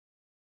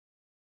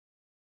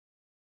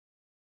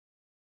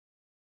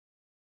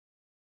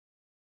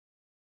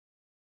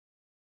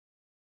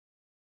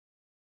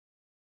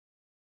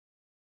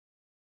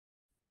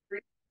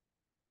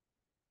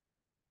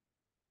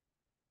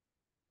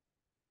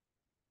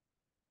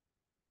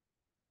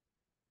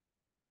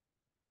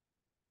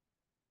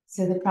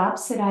So the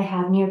props that I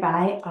have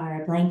nearby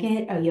are a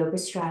blanket, a yoga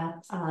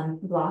strap,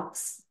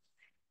 blocks,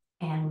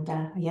 and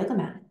a yoga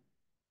mat.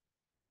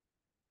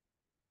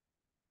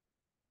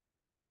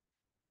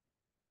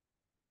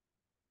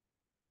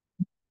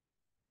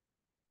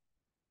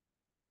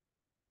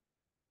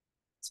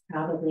 It's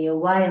probably a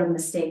wild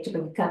mistake to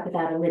bring a cup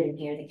without a lid in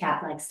here. The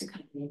cat likes to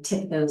come in and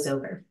tip those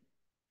over.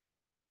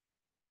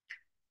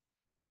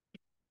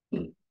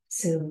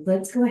 So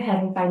let's go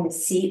ahead and find a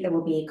seat that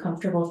will be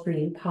comfortable for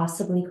you,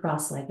 possibly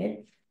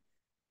cross-legged.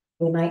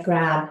 We might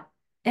grab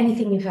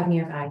anything you have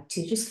nearby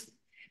to just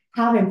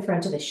have in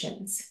front of the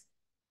shins.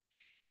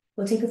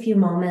 We'll take a few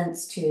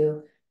moments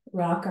to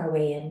rock our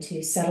way in,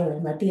 to settle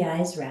in, let the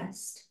eyes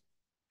rest.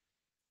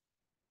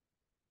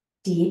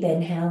 Deep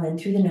inhale in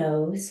through the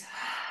nose,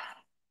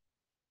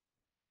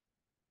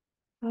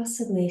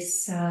 possibly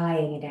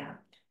sighing it out.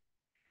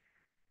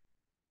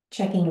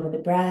 Checking in with the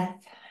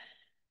breath,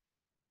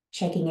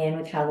 checking in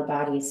with how the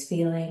body is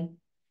feeling.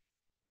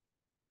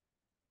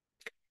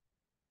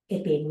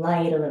 It being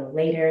light a little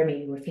later,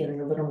 maybe we're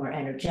feeling a little more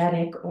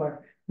energetic,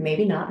 or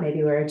maybe not,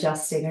 maybe we're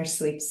adjusting our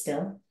sleep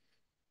still.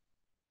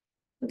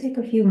 We'll take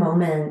a few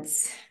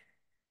moments,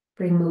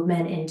 bring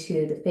movement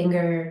into the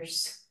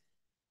fingers.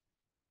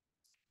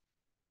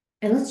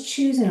 And let's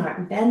choose an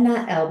arm, bend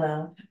that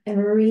elbow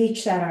and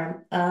reach that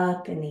arm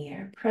up in the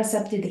air. Press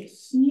up to the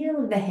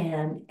heel of the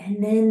hand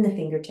and then the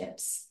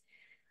fingertips.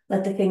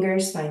 Let the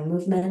fingers find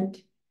movement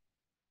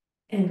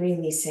and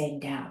releasing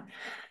down.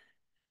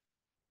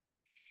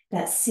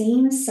 That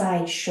same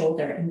side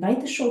shoulder, invite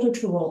the shoulder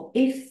to roll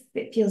if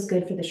it feels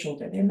good for the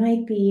shoulder. There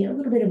might be a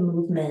little bit of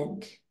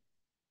movement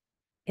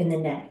in the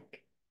neck.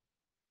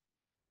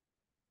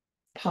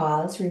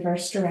 Pause,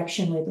 reverse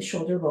direction with the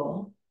shoulder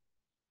roll.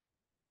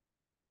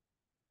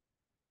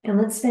 And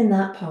let's spin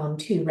that palm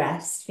to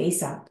rest,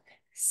 face up.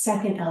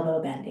 Second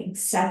elbow bending,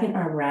 second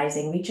arm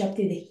rising. Reach up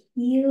through the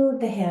heel of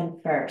the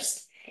hand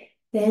first,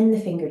 then the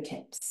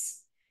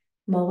fingertips.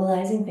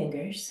 Mobilizing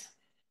fingers.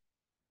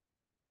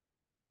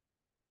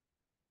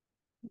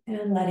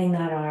 And letting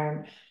that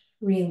arm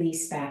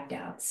release back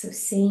down. So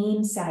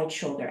same side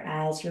shoulder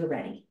as you're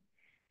ready.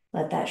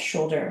 Let that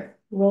shoulder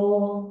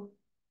roll.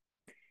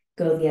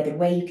 Go the other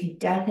way. You can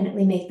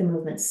definitely make the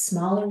movement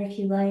smaller if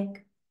you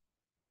like.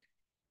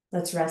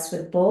 Let's rest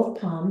with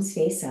both palms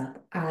face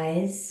up,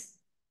 eyes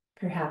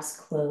perhaps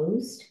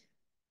closed,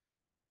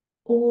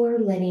 or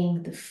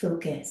letting the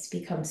focus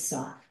become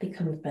soft,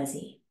 become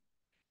fuzzy.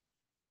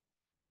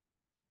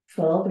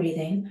 Full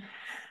breathing.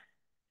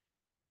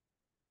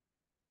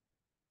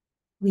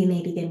 We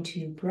may begin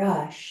to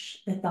brush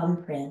the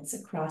thumbprints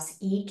across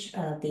each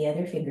of the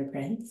other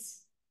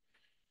fingerprints.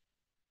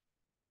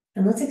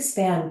 And let's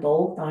expand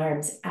both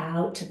arms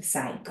out to the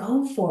side.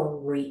 Go for a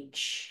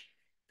reach.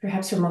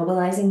 Perhaps for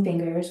mobilizing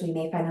fingers, we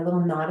may find a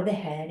little nod of the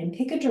head and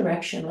pick a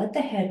direction. Let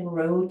the head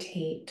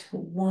rotate to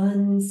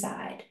one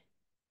side.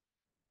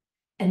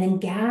 And then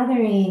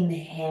gathering the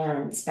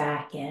hands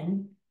back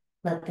in,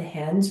 let the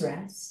hands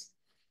rest.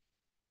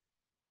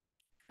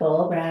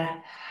 Full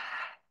breath.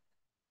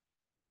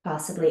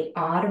 Possibly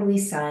audibly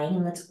sighing,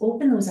 and let's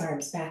open those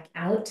arms back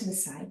out to the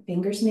side.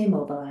 Fingers may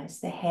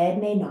mobilize, the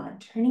head may nod,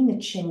 turning the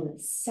chin in the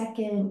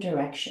second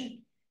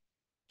direction.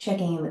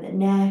 Checking in with the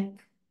neck,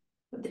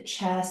 with the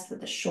chest, with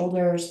the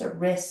shoulders, the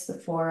wrists, the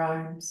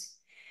forearms.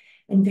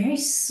 And very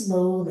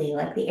slowly,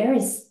 like the air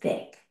is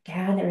thick,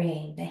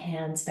 gathering the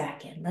hands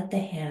back in. Let the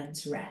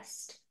hands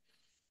rest.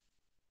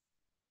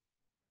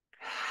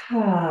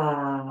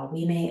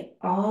 We may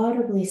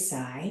audibly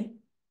sigh.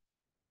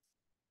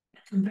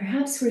 And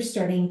perhaps we're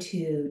starting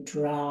to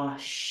draw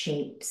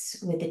shapes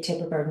with the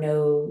tip of our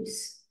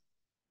nose.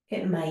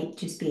 It might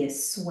just be a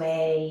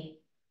sway.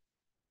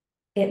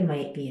 It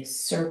might be a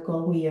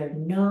circle. We are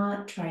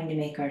not trying to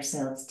make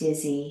ourselves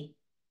dizzy.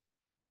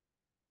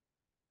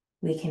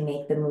 We can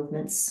make the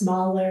movement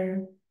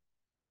smaller.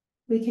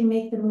 We can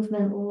make the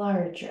movement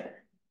larger.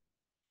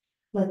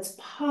 Let's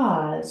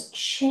pause,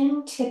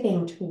 chin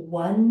tipping to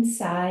one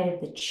side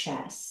of the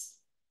chest.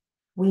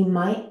 We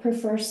might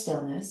prefer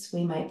stillness.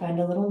 We might find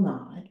a little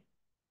nod.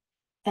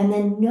 And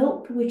then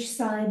note which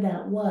side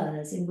that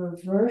was in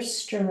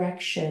reverse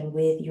direction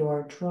with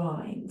your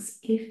drawings,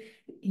 if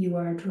you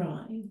are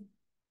drawing.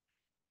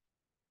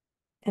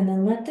 And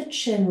then let the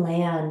chin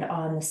land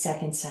on the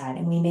second side.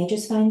 And we may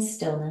just find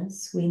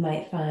stillness. We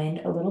might find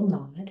a little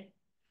nod.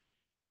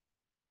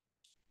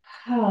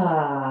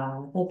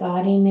 The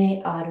body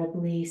may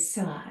audibly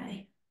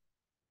sigh.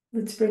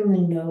 Let's bring the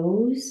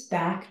nose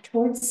back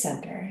towards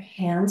center,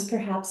 hands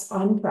perhaps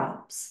on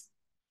props.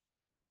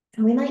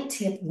 And we might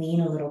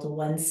lean a little to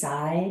one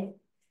side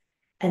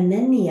and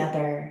then the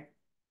other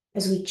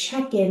as we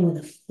check in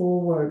with a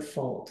forward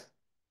fold.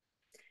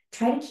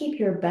 Try to keep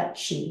your butt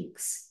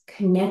cheeks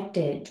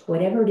connected to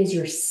whatever it is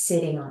you're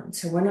sitting on.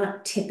 So we're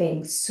not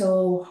tipping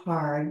so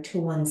hard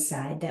to one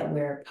side that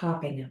we're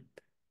popping up.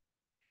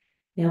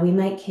 Now we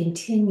might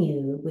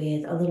continue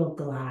with a little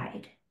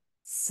glide.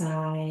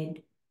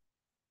 Side,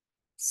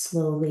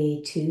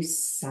 slowly to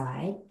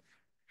side.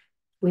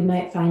 We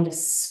might find a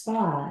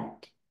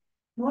spot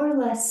more or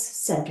less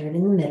centered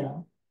in the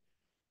middle,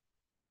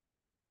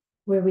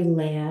 where we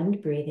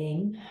land,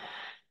 breathing,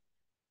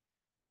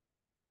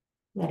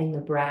 letting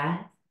the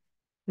breath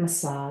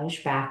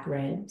massage back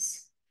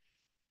ribs,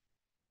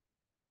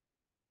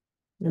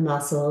 the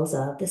muscles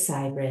of the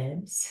side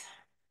ribs.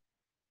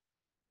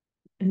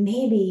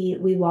 Maybe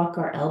we walk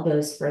our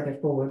elbows further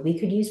forward. We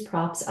could use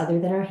props other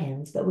than our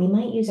hands, but we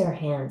might use our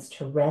hands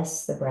to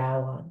rest the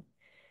brow on,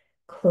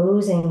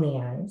 closing the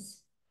eyes.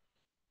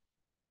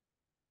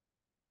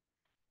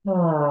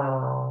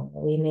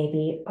 We may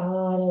be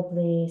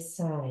audibly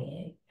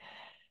sighing,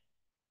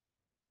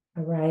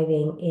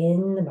 arriving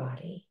in the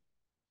body.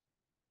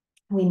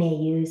 We may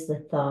use the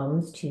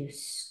thumbs to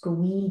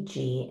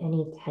squeegee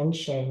any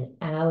tension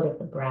out of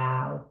the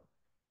brow,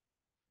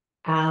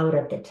 out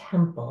of the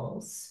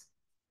temples.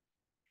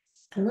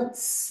 And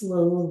let's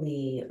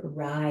slowly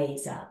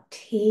rise up.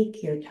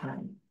 Take your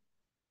time.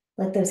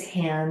 Let those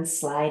hands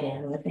slide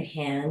in. Let the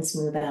hands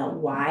move out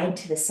wide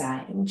to the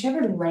side. And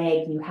whichever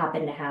leg you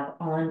happen to have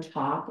on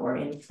top or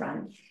in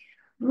front,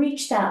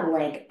 reach that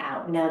leg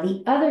out. Now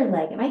the other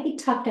leg, it might be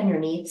tucked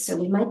underneath, so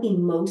we might be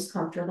most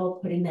comfortable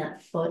putting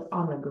that foot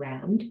on the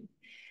ground.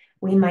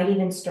 We might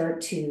even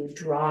start to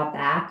draw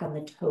back on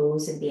the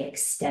toes of the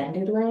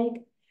extended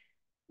leg.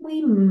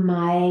 We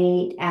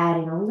might add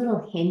in a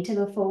little hint of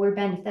a forward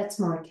bend. If that's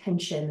more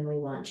tension than we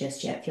want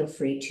just yet, feel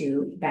free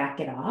to back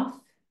it off.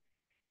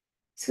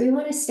 So we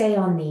want to stay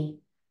on the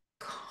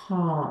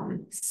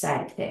calm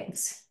side of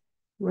things.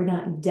 We're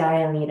not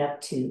dialing it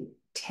up to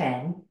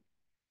 10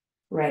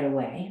 right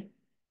away.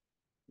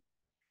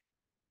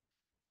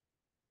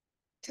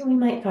 So we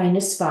might find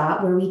a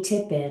spot where we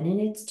tip in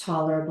and it's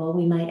tolerable.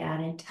 We might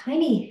add a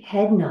tiny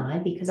head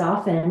nod because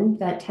often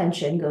that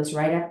tension goes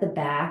right up the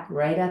back,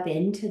 right up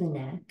into the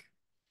neck.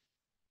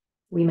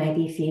 We might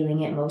be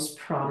feeling it most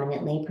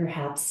prominently,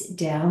 perhaps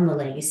down the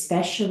leg,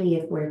 especially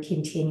if we're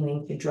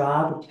continuing to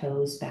draw the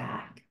toes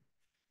back.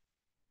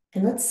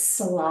 And let's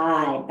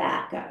slide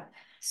back up.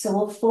 So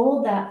we'll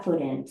fold that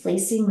foot in,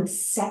 placing the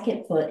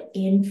second foot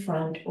in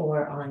front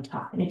or on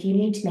top. And if you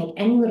need to make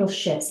any little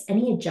shifts,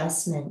 any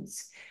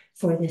adjustments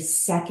for the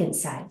second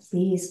side,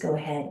 please go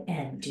ahead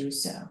and do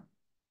so.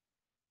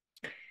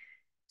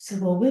 So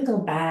we'll wiggle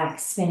back,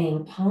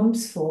 spinning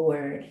palms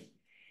forward,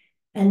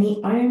 and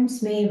the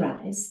arms may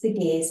rise, the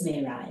gaze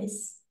may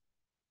rise.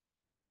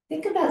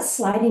 Think about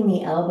sliding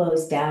the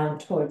elbows down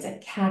towards a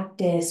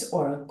cactus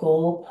or a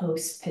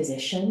goalpost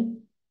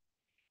position.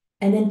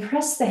 And then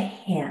press the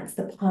hands,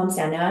 the palms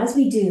down. Now, as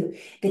we do,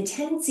 the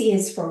tendency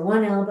is for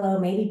one elbow,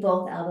 maybe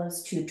both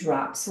elbows to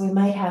drop. So we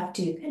might have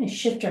to kind of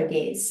shift our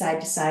gaze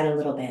side to side a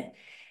little bit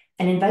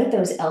and invite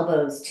those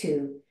elbows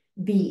to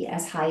be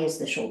as high as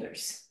the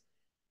shoulders.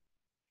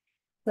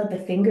 Let the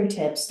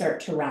fingertips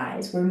start to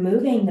rise. We're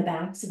moving the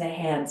backs of the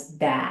hands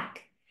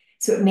back.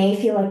 So it may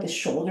feel like the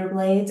shoulder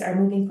blades are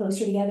moving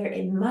closer together.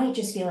 It might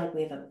just feel like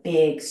we have a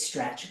big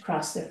stretch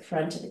across the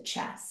front of the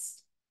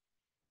chest.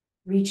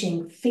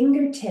 Reaching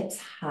fingertips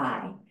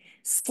high.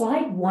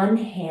 Slide one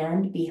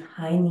hand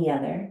behind the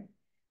other,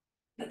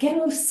 but get a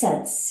little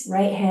sense,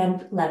 right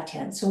hand, left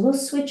hand. So we'll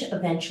switch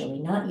eventually,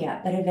 not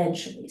yet, but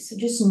eventually. So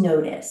just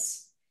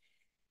notice.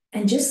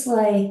 And just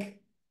like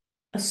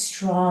a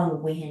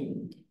strong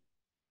wind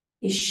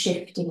is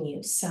shifting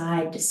you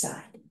side to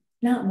side,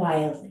 not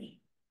wildly,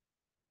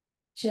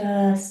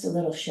 just a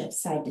little shift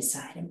side to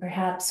side. And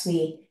perhaps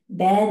we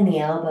bend the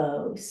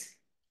elbows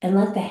and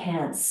let the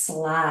hands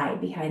slide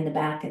behind the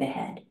back of the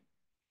head.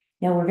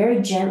 Now we're very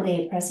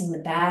gently pressing the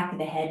back of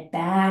the head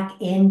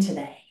back into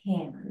the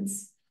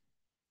hands.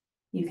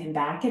 You can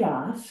back it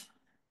off.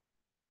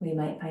 We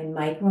might find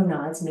micro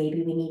nods.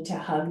 Maybe we need to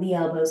hug the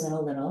elbows in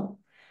a little.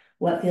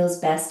 What feels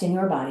best in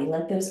your body?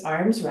 Let those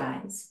arms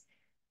rise.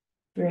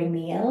 Bring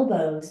the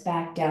elbows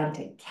back down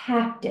to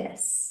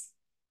cactus.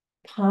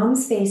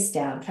 Palms face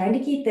down, trying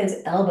to keep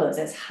those elbows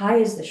as high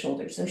as the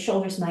shoulders. Those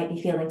shoulders might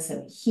be feeling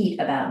some heat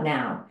about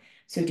now.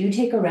 So do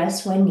take a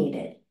rest when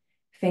needed.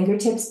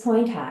 Fingertips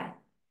point high.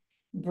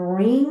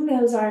 Bring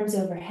those arms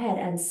overhead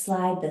and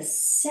slide the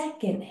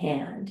second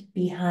hand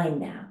behind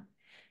now.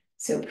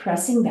 So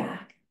pressing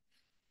back.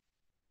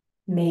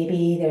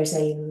 Maybe there's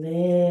a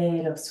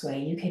little sway.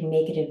 You can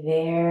make it a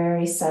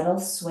very subtle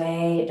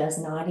sway. It does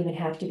not even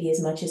have to be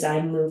as much as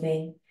I'm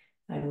moving.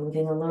 I'm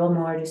moving a little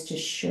more just to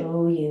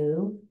show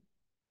you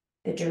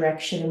the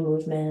direction of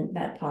movement,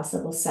 that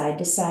possible side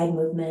to side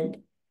movement.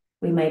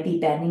 We might be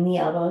bending the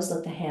elbows,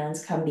 let the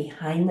hands come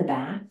behind the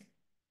back.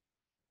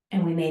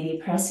 And we may be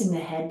pressing the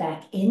head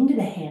back into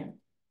the hand.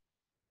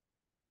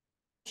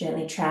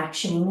 Gently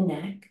tractioning the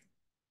neck.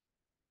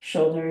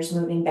 Shoulders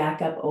moving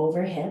back up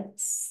over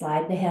hips.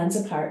 Slide the hands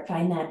apart.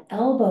 Find that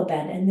elbow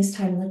bend. And this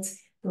time, let's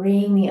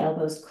bring the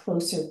elbows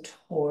closer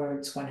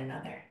towards one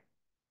another.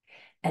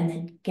 And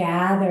then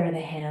gather the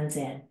hands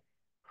in.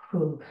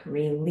 Whew,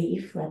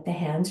 relief. Let the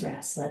hands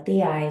rest. Let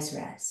the eyes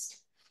rest.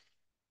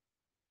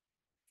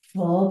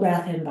 Full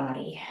breath in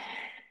body.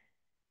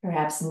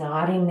 Perhaps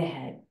nodding the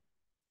head.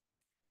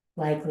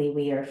 likely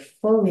we are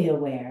fully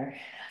aware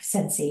of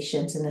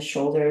sensations in the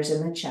shoulders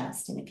and the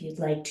chest. And if you'd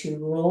like to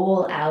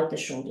roll out the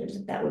shoulders,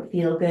 if that would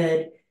feel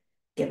good,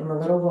 give them a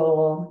little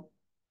roll.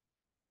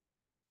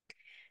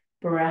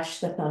 Brush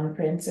the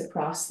thumbprints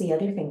across the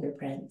other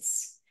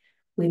fingerprints.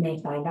 We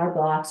may find our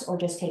blocks or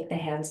just take the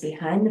hands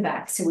behind the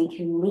back so we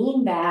can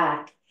lean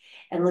back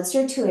and let's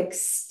start to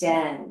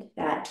extend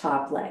that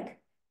top leg.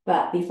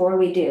 But before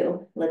we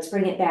do, let's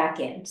bring it back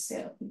in.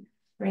 So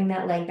bring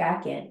that leg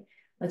back in.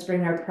 Let's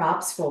bring our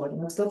props forward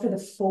and let's go for the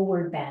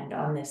forward bend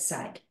on this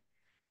side.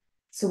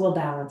 So we'll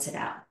balance it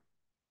out.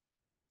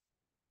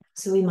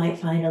 So we might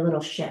find a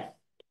little shift,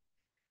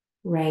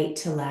 right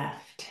to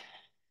left,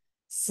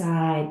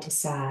 side to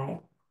side.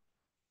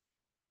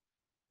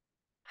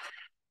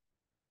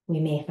 We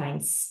may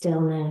find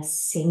stillness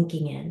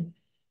sinking in.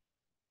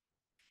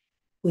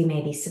 We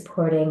may be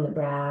supporting the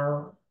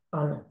brow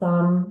on the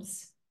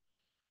thumbs.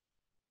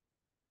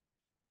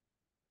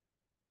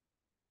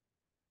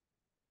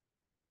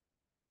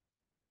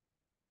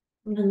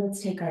 And then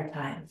let's take our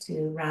time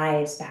to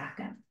rise back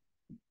up.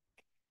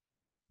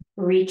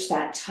 Reach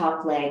that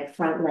top leg,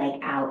 front leg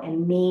out,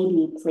 and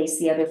maybe place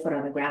the other foot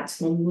on the ground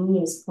so the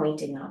knee is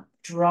pointing up.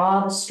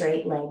 Draw the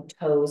straight leg,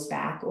 toes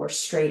back, or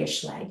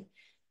straightish leg.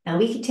 And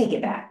we can take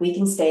it back. We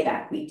can stay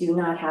back. We do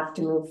not have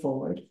to move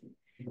forward.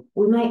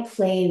 We might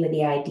play with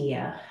the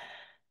idea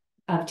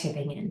of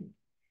tipping in.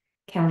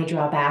 Can we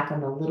draw back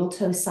on the little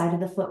toe side of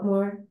the foot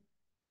more?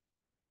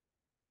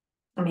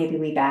 Or maybe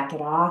we back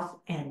it off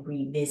and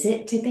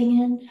revisit tipping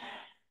in.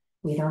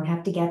 We don't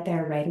have to get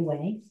there right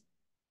away.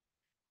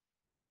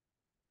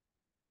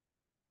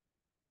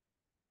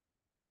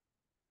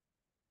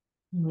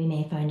 We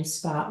may find a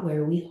spot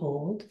where we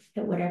hold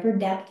at whatever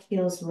depth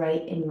feels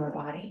right in your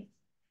body.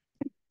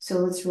 So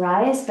let's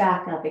rise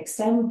back up,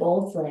 extend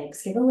both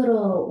legs, give a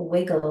little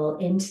wiggle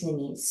into the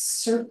knees,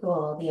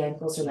 circle the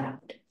ankles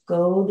around,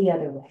 go the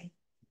other way.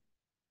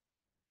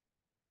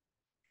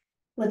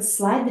 Let's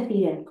slide the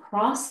feet in,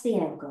 cross the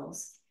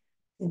ankles,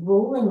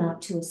 rolling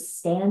up to a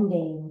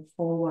standing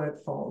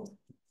forward fold.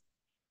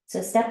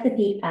 So step the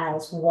feet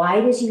as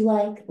wide as you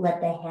like.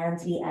 Let the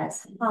hands be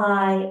as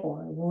high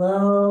or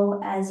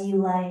low as you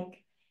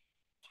like.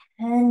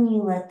 Can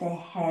you let the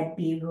head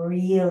be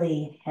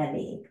really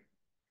heavy?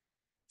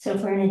 So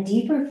if we're in a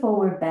deeper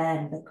forward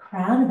bend, the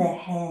crown of the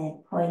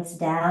head points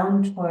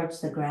down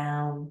towards the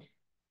ground,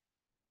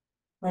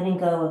 letting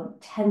go of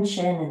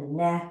tension in the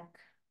neck,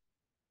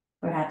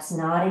 perhaps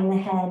nodding the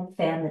head,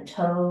 fan the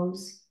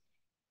toes.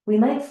 We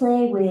might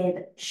play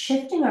with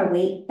shifting our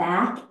weight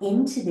back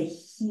into the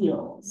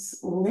heels,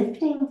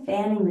 lifting,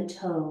 fanning the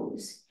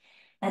toes,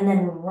 and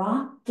then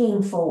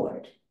rocking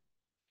forward.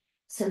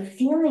 So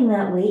feeling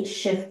that weight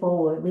shift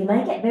forward, we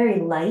might get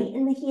very light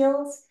in the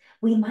heels.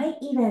 We might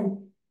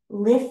even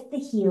lift the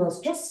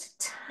heels just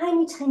a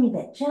tiny, tiny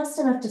bit, just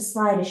enough to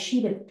slide a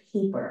sheet of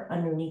paper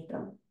underneath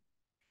them.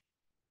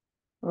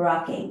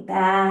 Rocking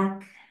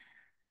back,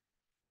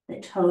 the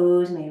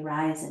toes may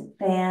rise and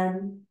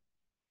fan.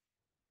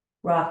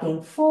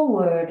 Rocking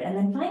forward, and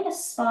then find a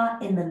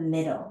spot in the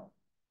middle.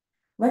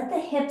 Let the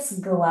hips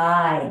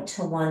glide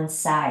to one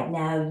side.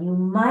 Now you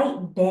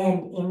might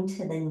bend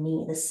into the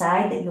knee, the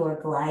side that you're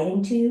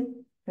gliding to,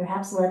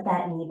 perhaps let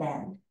that knee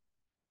bend.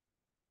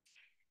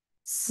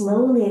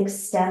 Slowly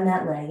extend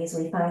that leg as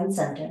we find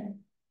center.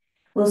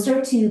 We'll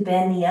start to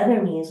bend the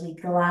other knee as we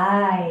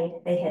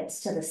glide the hips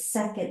to the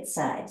second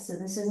side. So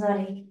this is not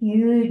a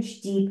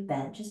huge deep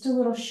bend, just a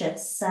little shift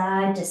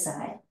side to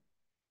side.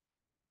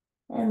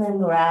 And then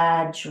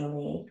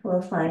gradually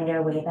we'll find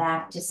our way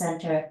back to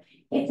center.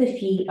 If the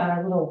feet are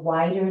a little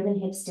wider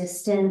than hips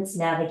distance,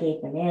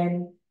 navigate them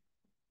in.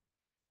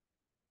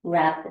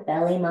 Wrap the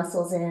belly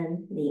muscles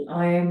in. The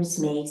arms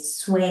may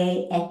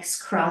sway,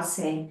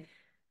 X-crossing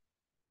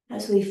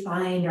as we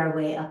find our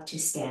way up to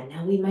stand.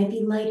 Now we might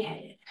be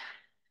lightheaded.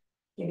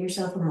 Give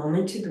yourself a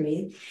moment to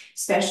breathe,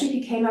 especially if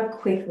you came up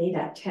quickly.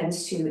 That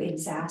tends to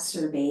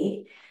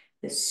exacerbate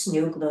the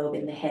snow globe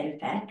in the head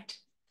effect.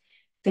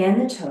 Fan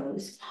the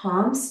toes,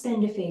 palms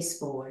spin to face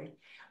forward.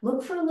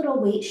 Look for a little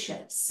weight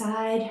shift,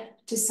 side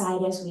to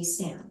side as we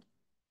stand.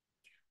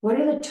 What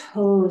are the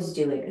toes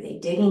doing? Are they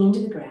digging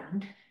into the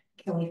ground?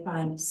 Can we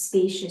find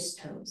spacious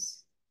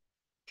toes?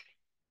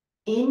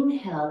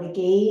 Inhale, the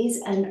gaze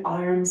and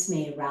arms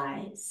may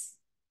rise.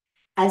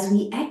 As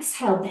we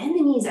exhale, bend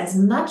the knees as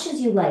much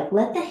as you like.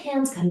 Let the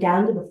hands come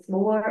down to the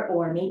floor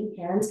or maybe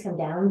hands come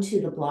down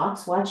to the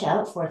blocks. Watch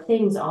out for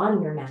things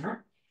on your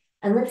mat.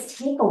 And let's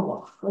take a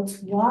walk. Let's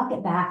walk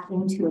it back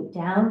into a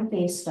down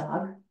face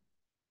dog.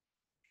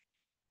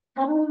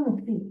 Pedaling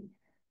the feet.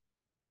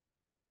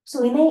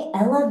 So we may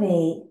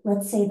elevate,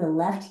 let's say the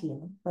left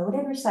heel, but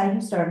whatever side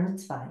you start on,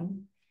 it's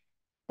fine.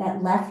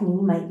 That left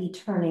knee might be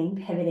turning,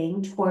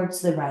 pivoting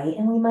towards the right,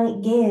 and we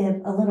might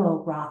give a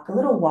little rock, a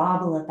little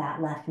wobble of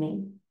that left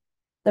knee.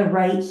 The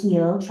right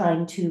heel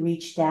trying to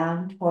reach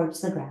down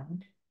towards the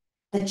ground.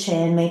 The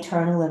chin may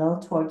turn a little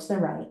towards the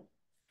right.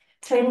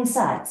 Trading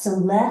sides, so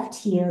left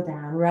heel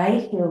down,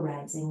 right heel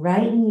rising,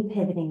 right knee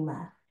pivoting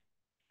left.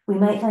 We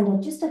might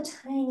find just a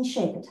tiny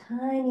shake, a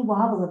tiny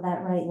wobble of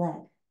that right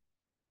leg.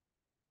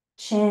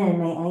 Chin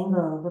may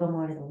angle a little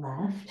more to the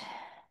left.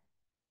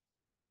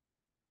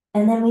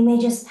 And then we may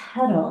just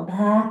pedal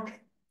back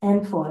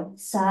and forth,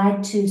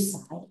 side to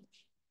side.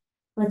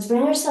 Let's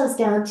bring ourselves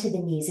down to the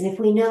knees. And if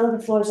we know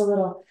the floor's a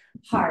little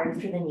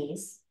hard for the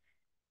knees,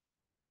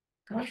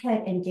 go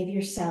ahead and give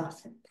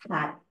yourself a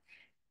pat.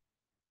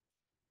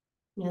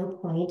 No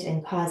point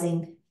in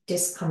causing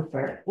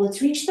discomfort.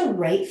 Let's reach the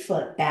right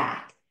foot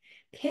back.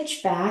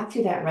 Pitch back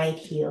through that right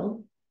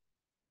heel.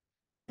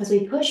 As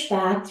we push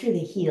back through the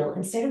heel,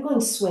 instead of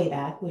going sway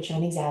back, which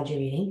I'm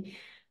exaggerating,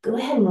 go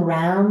ahead and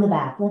round the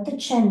back. Let the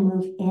chin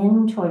move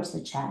in towards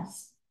the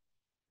chest.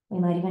 We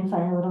might even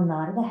find a little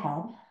nod of the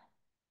head.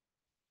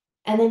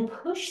 And then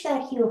push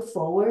that heel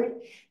forward.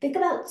 Think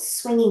about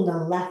swinging the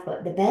left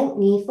foot, the bent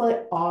knee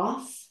foot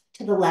off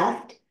to the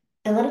left,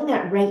 and letting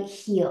that right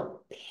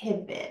heel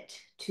pivot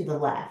to the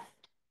left.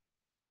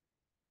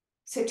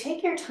 So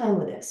take your time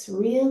with this.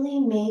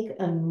 Really make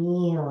a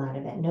meal out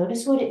of it.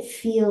 Notice what it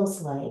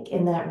feels like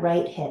in that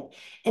right hip.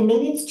 And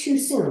maybe it's too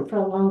soon for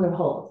a longer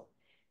hold.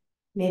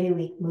 Maybe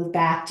we move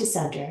back to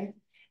center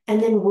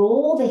and then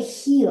roll the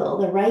heel,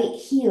 the right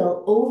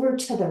heel, over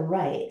to the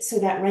right. So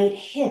that right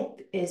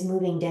hip is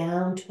moving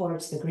down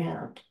towards the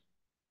ground.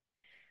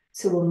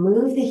 So we'll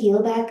move the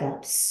heel back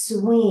up,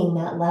 swing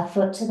that left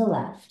foot to the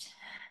left.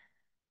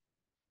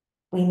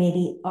 We may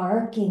be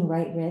arcing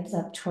right ribs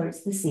up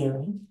towards the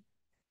ceiling.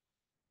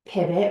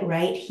 Pivot,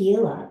 right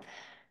heel up.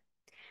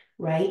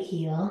 Right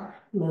heel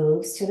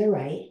moves to the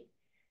right,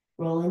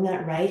 rolling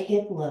that right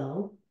hip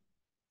low.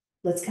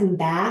 Let's come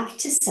back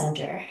to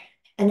center.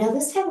 And now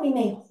this time we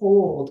may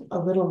hold a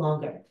little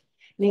longer.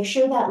 Make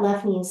sure that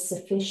left knee is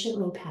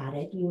sufficiently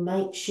padded. You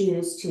might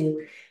choose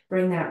to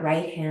bring that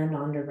right hand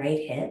onto right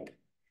hip.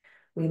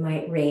 We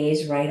might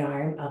raise right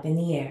arm up in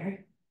the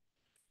air.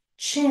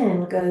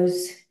 Chin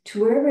goes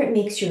to wherever it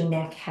makes your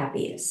neck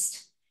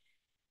happiest.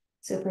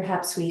 So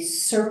perhaps we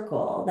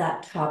circle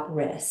that top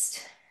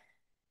wrist.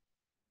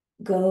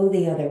 Go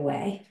the other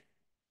way.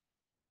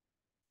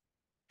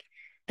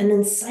 And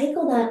then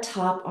cycle that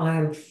top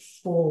arm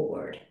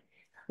forward.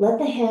 Let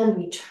the hand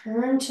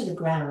return to the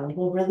ground.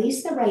 We'll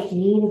release the right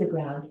knee to the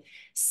ground,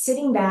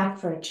 sitting back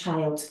for a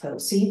child's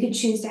pose. So you could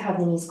choose to have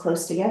the knees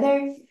close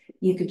together.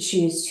 You could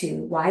choose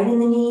to widen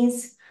the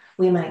knees.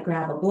 We might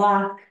grab a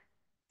block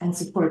and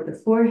support the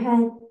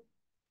forehead.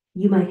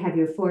 You might have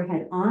your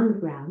forehead on the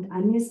ground.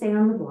 I'm going to stay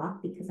on the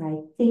block because I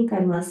think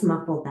I'm less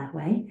muffled that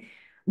way.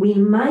 We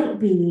might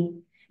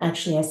be,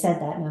 actually, I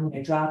said that and I'm going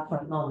to drop for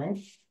a moment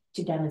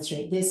to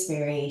demonstrate this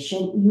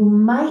variation. You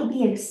might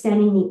be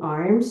extending the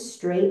arms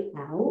straight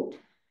out,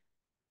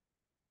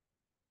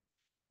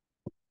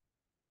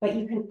 but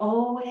you can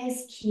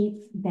always keep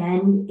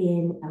bend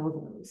in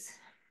elbows.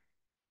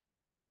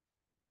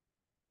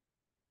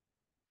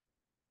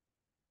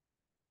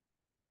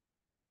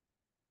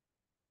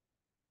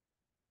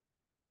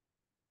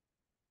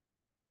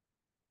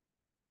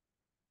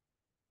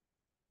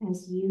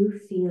 As you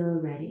feel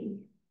ready,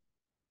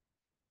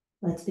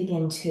 let's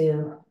begin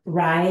to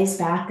rise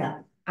back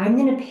up. I'm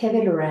going to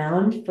pivot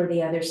around for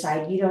the other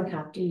side. You don't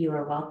have to. You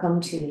are welcome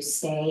to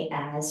stay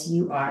as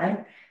you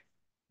are.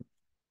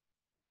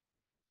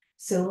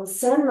 So we'll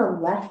send the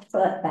left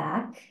foot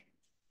back,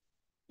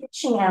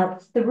 pitching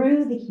out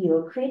through the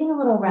heel, creating a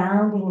little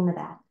rounding in the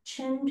back,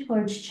 chin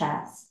towards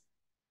chest.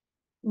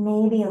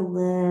 Maybe a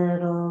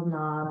little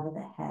nod of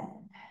the head.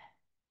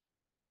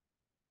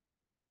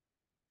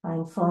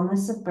 Find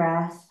fullness of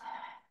breath.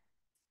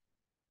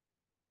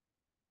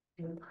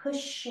 And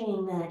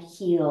pushing that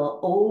heel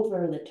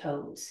over the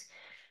toes.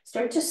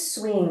 Start to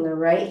swing the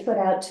right foot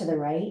out to the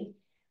right,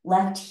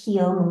 left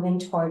heel moving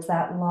towards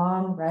that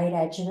long right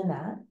edge of the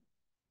mat.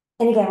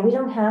 And again, we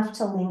don't have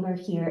to linger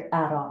here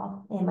at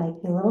all. It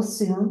might be a little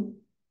soon.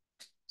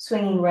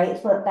 Swinging right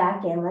foot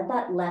back in, let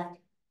that left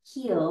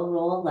heel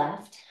roll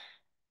left.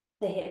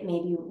 The hip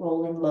may be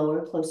rolling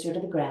lower, closer to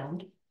the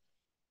ground.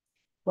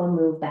 We'll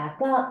move back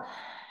up.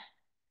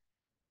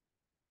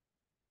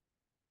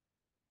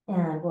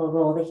 And we'll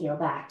roll the heel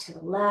back to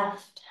the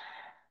left.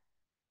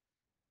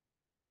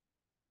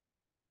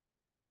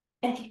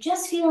 And if you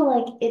just feel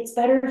like it's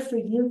better for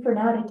you for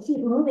now to keep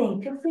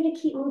moving, feel free to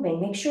keep moving.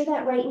 Make sure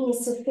that right knee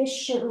is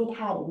sufficiently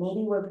padded.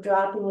 Maybe we're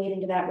dropping weight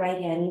into that right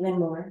hand even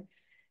more.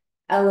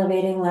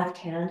 Elevating left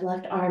hand,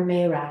 left arm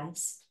may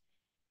rise.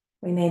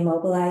 We may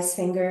mobilize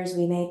fingers.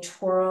 We may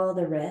twirl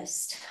the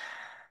wrist.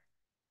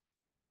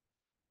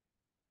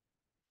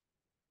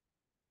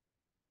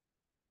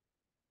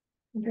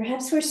 And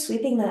perhaps we're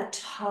sweeping that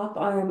top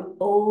arm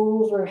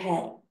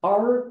overhead,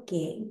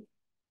 arcing.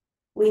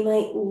 We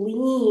might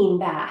lean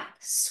back,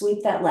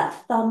 sweep that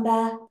left thumb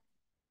back,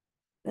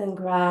 then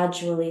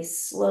gradually,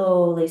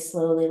 slowly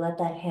let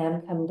that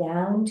hand come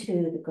down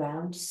to the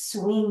ground.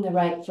 Swing the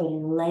right foot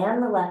and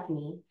land the left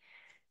knee.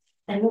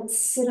 And let's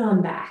sit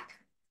on back.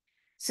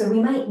 So we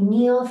might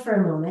kneel for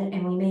a moment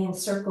and we may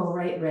encircle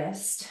right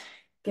wrist.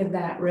 Give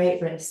that right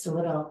wrist a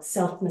little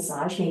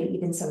self-massage, maybe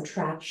even some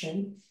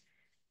traction.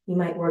 You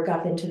might work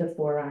up into the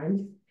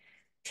forearm.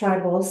 Try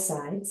both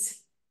sides.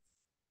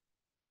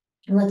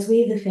 And let's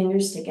weave the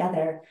fingers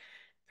together.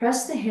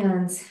 Press the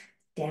hands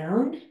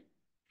down.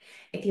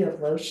 If you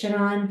have lotion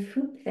on,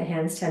 the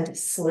hands tend to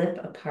slip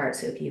apart.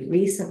 So if you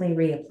recently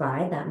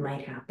reapplied, that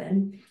might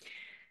happen.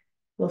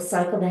 We'll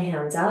cycle the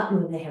hands up,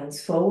 move the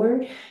hands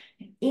forward.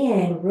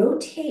 In,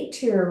 rotate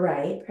to your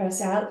right,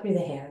 press out through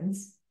the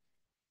hands.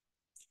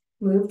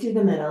 Move through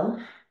the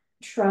middle.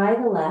 Try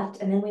the left,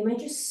 and then we might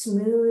just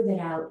smooth it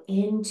out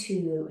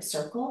into a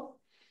circle.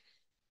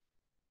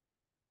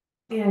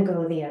 And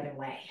go the other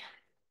way.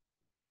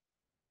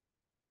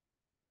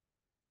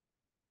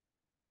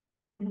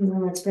 And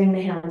then let's bring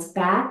the hands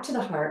back to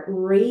the heart,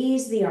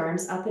 raise the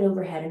arms up and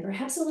overhead, and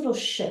perhaps a little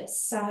shift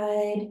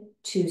side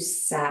to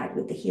side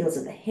with the heels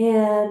of the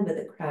hand, with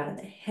the crown of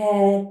the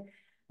head,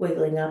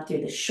 wiggling up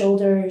through the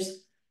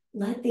shoulders.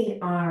 Let the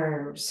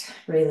arms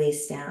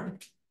release down.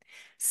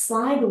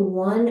 Slide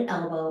one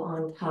elbow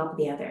on top of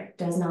the other.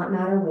 Does not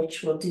matter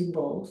which, we'll do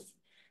both.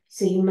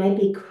 So you might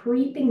be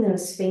creeping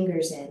those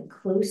fingers in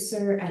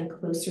closer and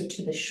closer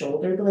to the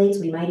shoulder blades.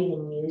 We might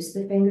even use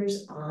the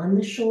fingers on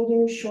the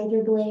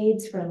shoulder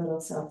blades for a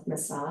little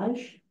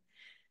self-massage.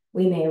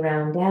 We may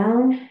round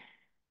down.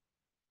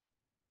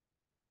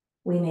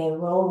 We may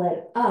roll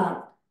it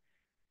up,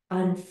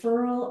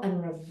 unfurl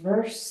and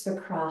reverse the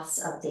cross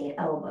of the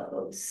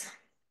elbows.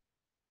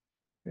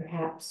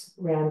 Perhaps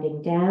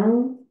rounding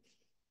down,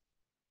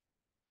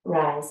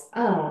 rise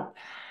up.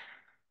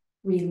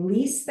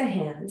 Release the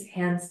hands,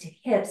 hands to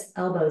hips,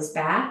 elbows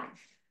back,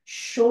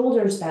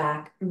 shoulders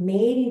back.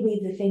 Maybe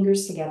weave the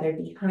fingers together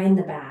behind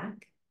the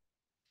back.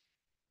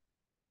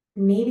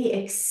 Maybe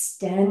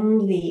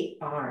extend the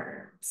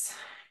arms.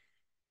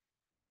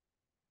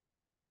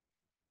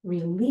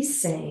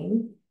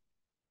 Releasing.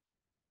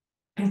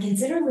 And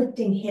consider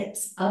lifting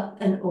hips up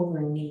and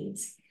over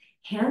knees.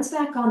 Hands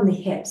back on the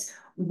hips.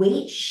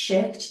 Weight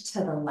shift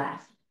to the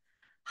left.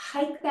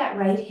 Hike that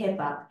right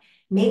hip up.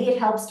 Maybe it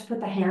helps to put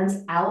the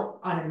hands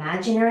out on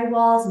imaginary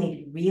walls,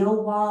 maybe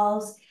real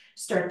walls.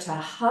 Start to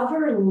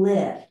hover,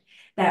 lift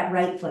that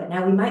right foot.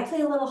 Now we might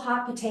play a little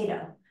hot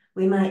potato.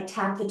 We might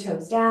tap the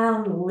toes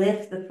down,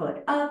 lift the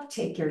foot up,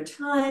 take your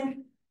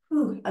time.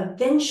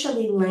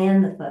 Eventually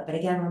land the foot, but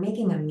again, we're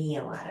making a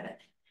meal out of it.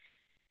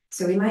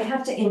 So we might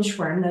have to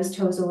inchworm those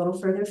toes a little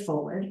further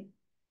forward.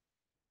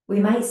 We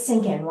might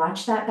sink in,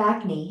 watch that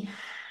back knee.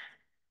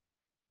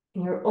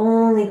 And you're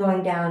only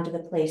going down to the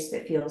place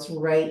that feels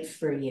right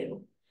for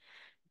you.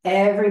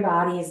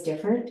 Everybody is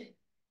different,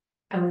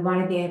 and we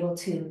want to be able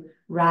to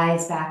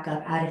rise back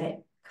up out of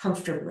it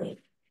comfortably.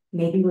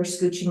 Maybe we're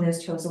scooching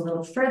those toes a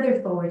little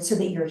further forward so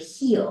that your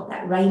heel,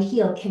 that right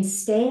heel, can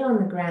stay on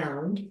the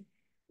ground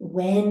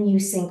when you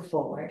sink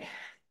forward.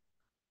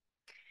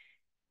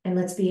 And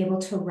let's be able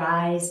to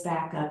rise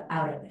back up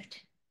out of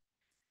it.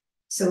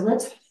 So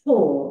let's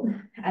hold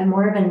at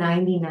more of a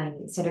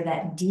 90-90 instead of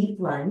that deep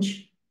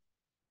lunge.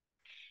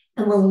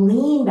 And we'll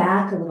lean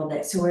back a little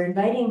bit. So we're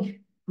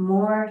inviting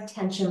more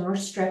tension, more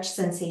stretch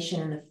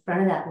sensation in the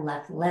front of that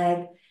left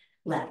leg,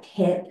 left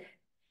hip.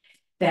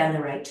 Bend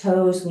the right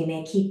toes. We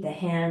may keep the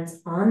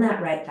hands on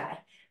that right thigh,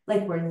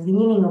 like we're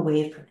leaning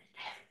away from it.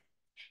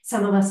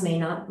 Some of us may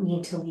not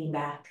need to lean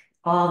back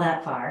all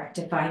that far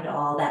to find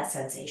all that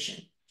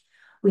sensation.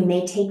 We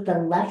may take the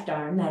left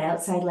arm, that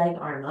outside leg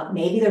arm up.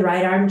 Maybe the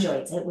right arm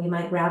joins it. We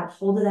might grab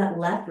hold of that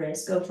left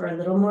wrist, go for a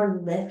little more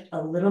lift,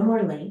 a little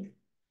more length.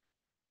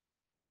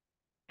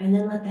 And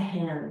then let the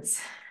hands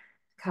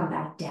come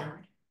back down.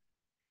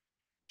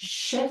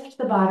 Shift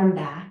the bottom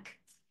back.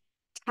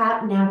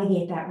 Tap,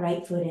 navigate that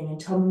right foot in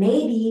until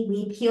maybe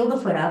we peel the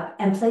foot up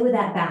and play with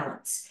that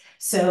balance.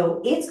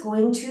 So it's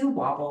going to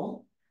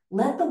wobble.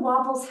 Let the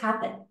wobbles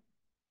happen.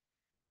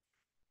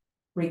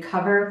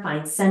 Recover,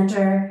 find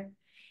center,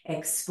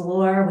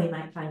 explore. We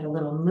might find a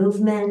little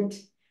movement.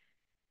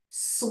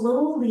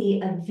 Slowly,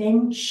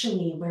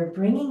 eventually, we're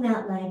bringing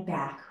that leg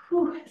back,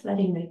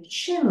 letting the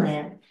chin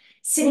land,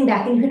 sitting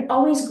back. And you can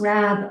always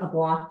grab a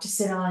block to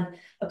sit on,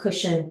 a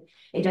cushion.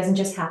 It doesn't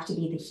just have to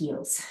be the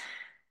heels.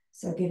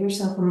 So give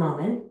yourself a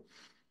moment.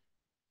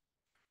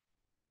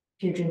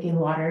 If you're drinking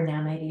water,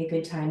 now might be a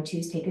good time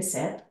to take a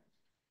sip.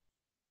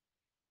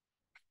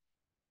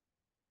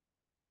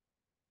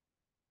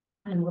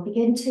 And we'll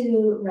begin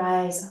to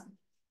rise up.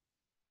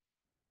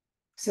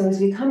 So as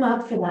we come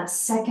up for that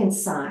second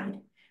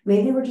side,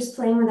 maybe we're just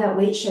playing with that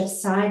weight shift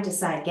side to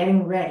side,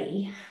 getting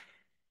ready.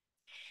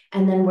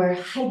 And then we're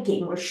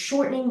hiking, we're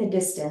shortening the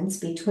distance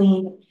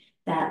between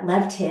that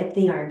left hip,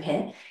 the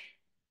armpit.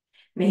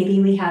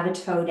 Maybe we have a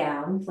toe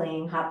down,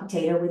 playing hot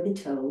potato with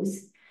the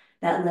toes.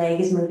 That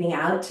leg is moving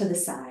out to the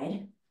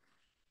side.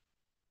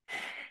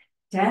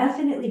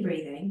 Definitely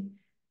breathing.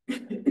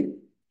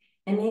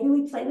 And maybe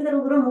we play with it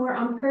a little more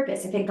on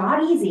purpose. If it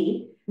got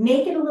easy,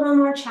 make it a little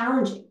more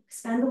challenging.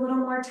 Spend a little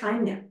more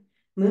time there.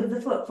 Move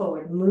the foot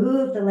forward,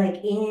 move the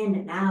leg in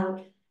and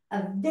out,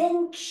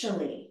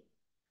 eventually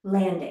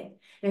landing.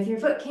 If your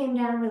foot came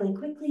down really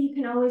quickly, you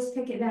can always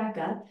pick it back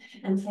up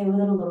and play with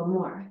it a little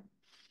more.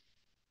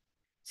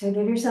 So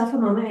give yourself a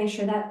moment, make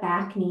sure that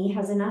back knee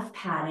has enough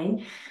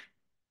padding.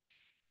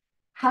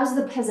 How's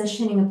the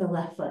positioning of the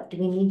left foot? Do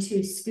we need to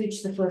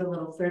scooch the foot a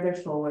little further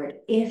forward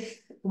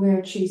if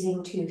we're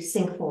choosing to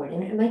sink forward?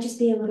 And it might just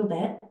be a little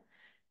bit.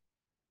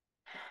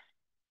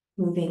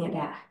 Moving it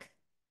back.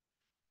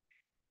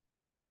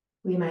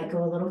 We might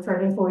go a little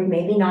further forward,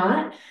 maybe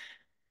not.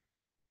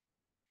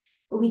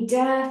 But we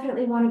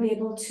definitely want to be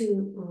able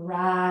to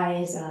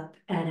rise up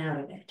and out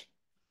of it.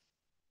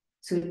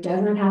 So it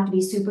doesn't have to be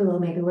super low.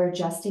 Maybe we're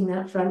adjusting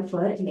that front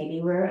foot.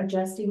 Maybe we're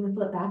adjusting the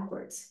foot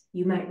backwards.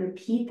 You might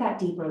repeat that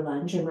deeper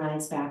lunge and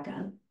rise back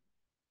up.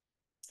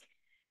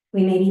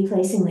 We may be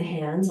placing the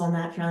hands on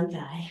that front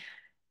thigh,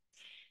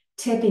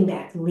 tipping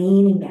back,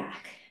 leaning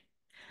back.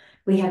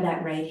 We have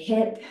that right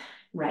hip,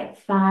 right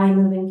thigh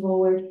moving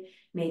forward.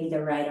 Maybe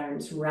the right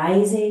arm's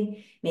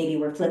rising. Maybe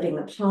we're flipping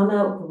the palm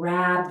out,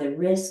 grab the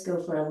wrist,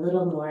 go for a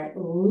little more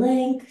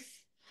length.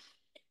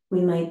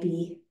 We might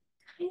be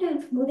kind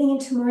of moving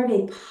into more of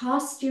a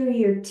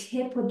posterior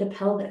tip with the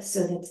pelvis.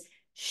 So that's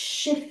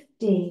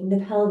shifting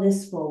the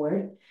pelvis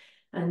forward.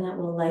 And that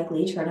will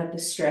likely turn up the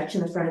stretch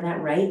in the front of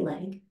that right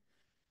leg.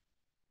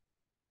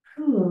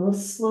 We'll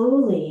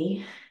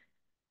slowly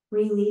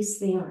release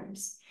the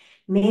arms.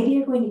 Maybe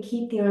you're going to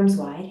keep the arms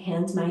wide.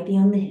 Hands might be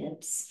on the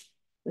hips.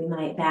 We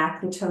might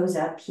back the toes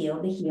up, peel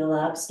the heel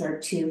up,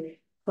 start to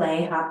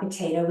play hot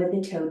potato with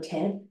the toe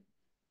tip.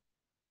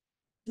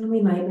 And we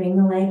might bring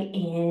the leg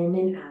in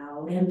and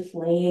out and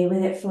play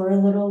with it for a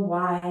little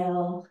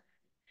while.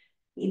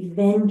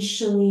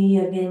 Eventually,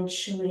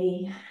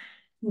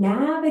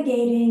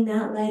 navigating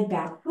that leg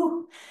back.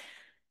 Whew.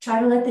 Try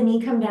to let the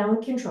knee come down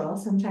with control.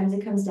 Sometimes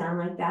it comes down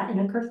like that in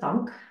a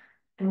kerthunk.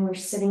 And we're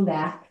sitting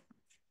back,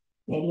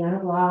 maybe on a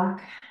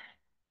block,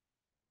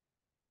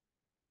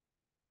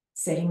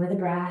 sitting with a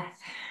breath.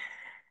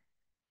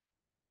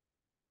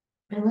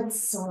 And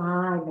let's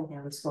slide the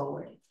hands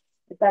forward.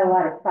 We've got a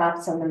lot of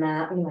props on the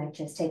mat. We might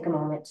just take a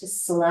moment to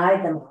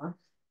slide them off.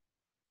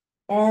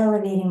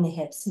 Elevating the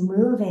hips,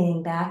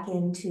 moving back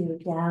into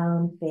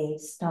down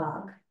face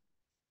dog.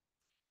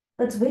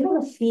 Let's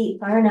wiggle the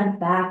feet far enough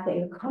back that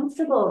you're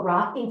comfortable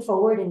rocking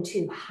forward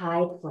into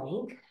high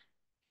plank.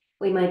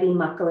 We might be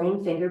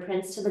muckling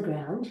fingerprints to the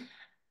ground.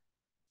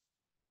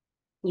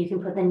 You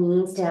can put the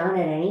knees down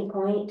at any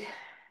point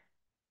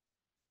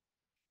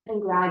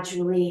and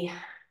gradually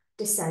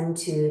descend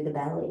to the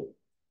belly.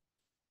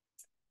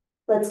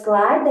 Let's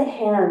glide the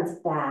hands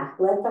back.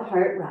 Let the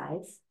heart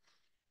rise.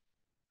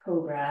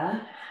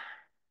 Cobra.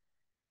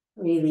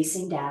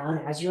 Releasing down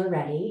as you're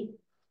ready.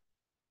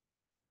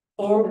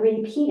 And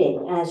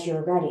repeating as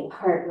you're ready.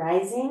 Heart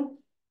rising.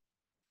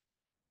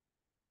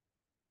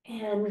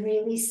 And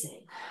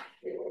releasing.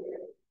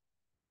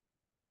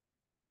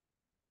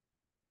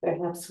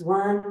 Perhaps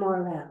one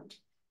more round.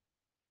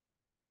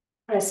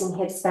 Pressing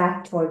hips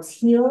back towards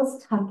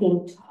heels,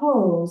 tucking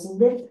toes,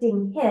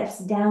 lifting hips,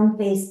 down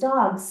face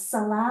dog.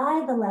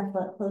 Slide the left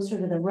foot closer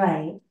to the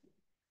right.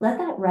 Let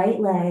that right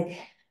leg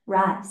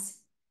rise.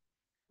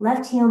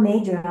 Left heel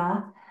may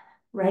drop,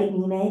 right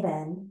knee may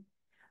bend.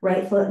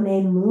 Right foot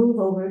may move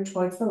over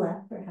towards the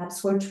left,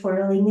 perhaps we're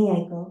twirling the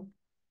ankle.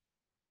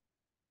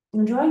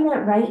 And drawing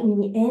that right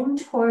knee in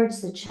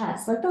towards the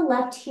chest. Let the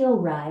left heel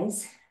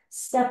rise,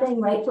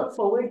 stepping right foot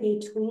forward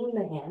between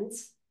the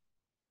hands.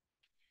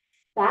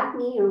 Back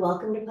knee, you're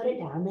welcome to put it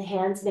down. The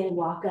hands may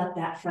walk up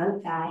that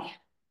front thigh.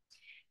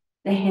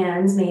 The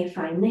hands may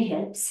find the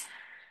hips.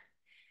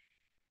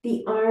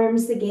 The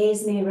arms, the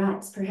gaze may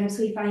rise. Perhaps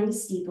we find a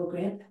steeple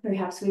grip.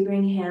 Perhaps we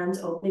bring hands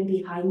open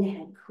behind the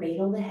head,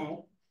 cradle the head.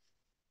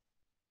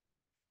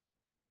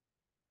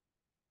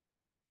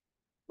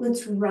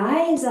 Let's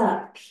rise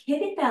up,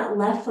 pivot that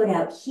left foot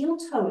out, heel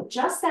toe,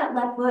 just that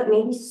left foot,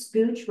 maybe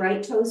scooch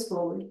right toes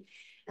forward.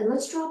 And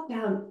let's drop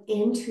down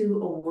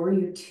into a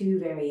warrior two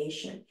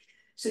variation.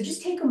 So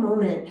just take a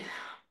moment,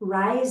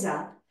 rise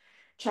up,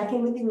 check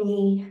in with the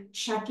knee,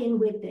 check in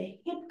with the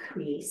hip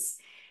crease.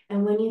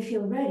 And when you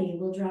feel ready,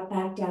 we'll drop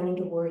back down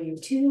into warrior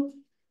two.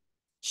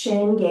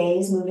 Chin,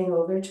 gaze, moving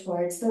over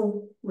towards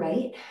the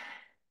right.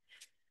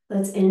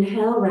 Let's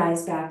inhale,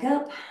 rise back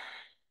up.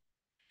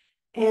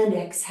 And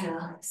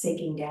exhale,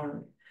 sinking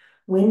down.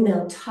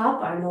 Windmill,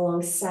 top arm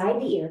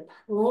alongside the ear.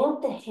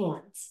 Plant the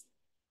hands.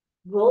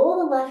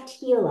 Roll the left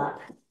heel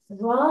up.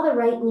 Draw the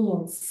right knee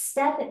in.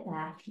 Step it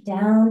back.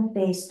 Down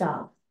face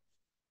dog.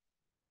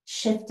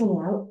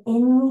 Shifting out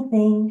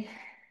anything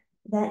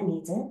that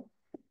needs it.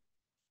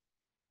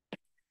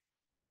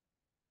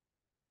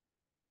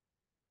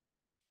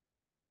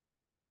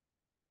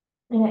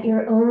 And at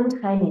your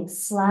own timing,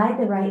 slide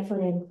the right foot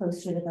in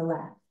closer to the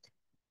left.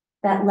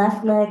 That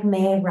left leg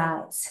may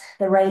rise.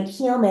 The right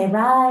heel may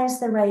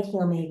rise. The right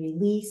heel may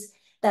release.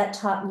 That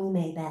top knee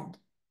may bend.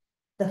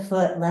 The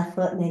foot, left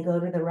foot may go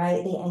to the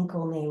right. The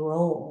ankle may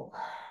roll.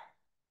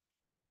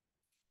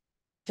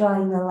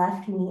 Drawing the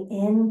left knee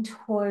in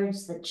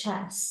towards the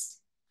chest.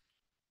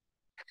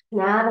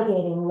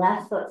 Navigating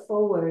left foot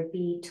forward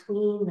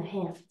between the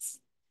hands.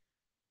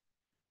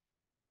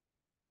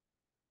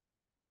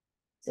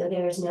 So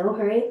there's no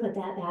hurry. Put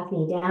that back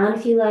knee down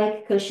if you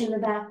like. Cushion the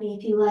back knee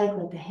if you like.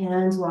 Let the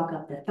hands walk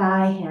up the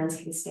thigh. Hands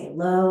can stay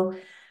low.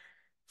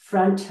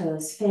 Front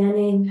toes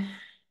fanning.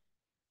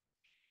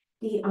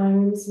 The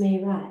arms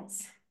may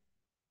rise.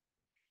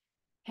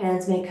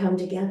 Hands may come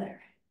together.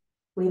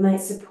 We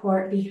might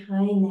support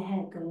behind the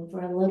head, going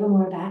for a little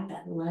more back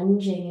bend,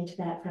 lunging into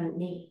that front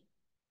knee.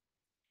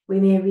 We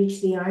may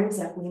reach the arms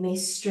up. We may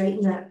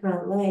straighten that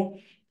front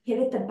leg,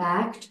 pivot the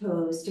back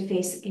toes to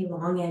face a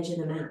long edge of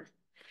the mat.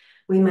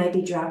 We might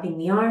be dropping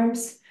the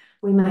arms.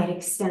 We might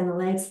extend the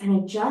legs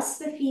and adjust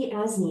the feet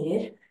as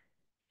needed,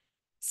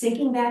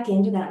 sinking back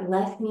into that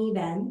left knee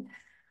bend,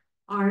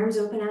 arms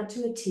open out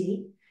to a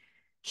T,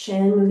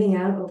 chin moving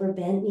out over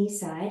bent knee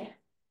side.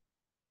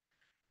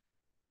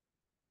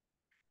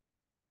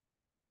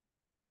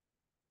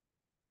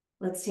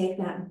 Let's take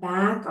that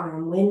back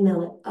arm,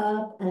 windmill it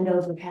up and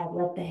overhead.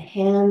 Let the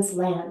hands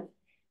land.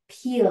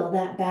 Peel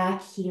that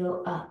back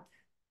heel up.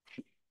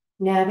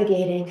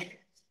 Navigating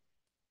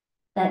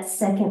that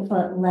second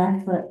foot,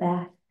 left foot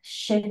back,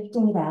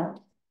 shifting it out,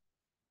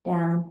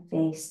 down,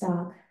 face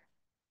dog.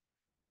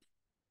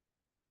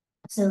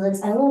 So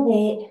let's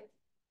elevate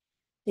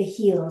the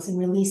heels and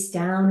release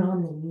down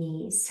on the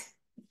knees.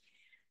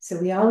 So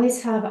we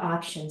always have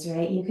options,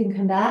 right? You can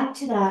come back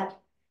to that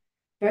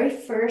very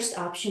first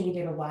option we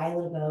did a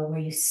while ago where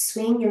you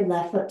swing your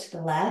left foot to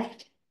the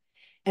left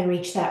and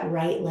reach that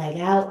right leg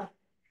out.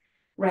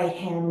 Right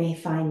hand may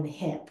find the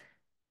hip.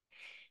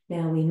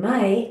 Now we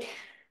might,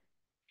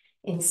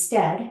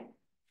 instead,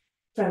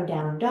 from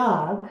down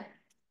dog,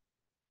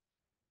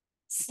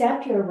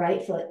 step your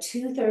right foot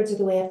 2/3 of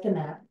the way up the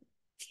mat.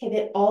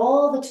 Pivot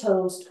all the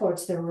toes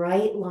towards the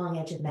right long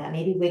edge of the mat.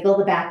 Maybe wiggle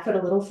the back foot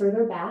a little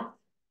further back.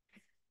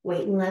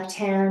 Weight in left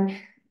hand,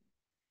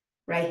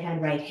 right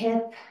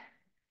hip,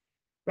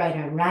 right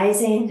arm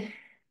rising,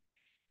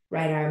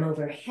 right arm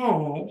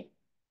overhead.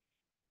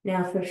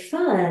 Now for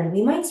fun,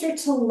 we might start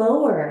to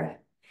lower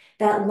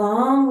that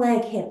long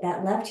leg hip,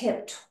 that left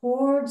hip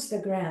towards the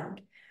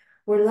ground.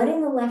 We're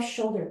letting the left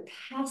shoulder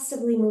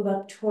passively move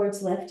up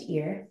towards left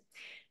ear.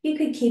 You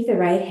could keep the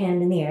right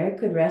hand in the air, it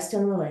could rest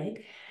on the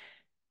leg.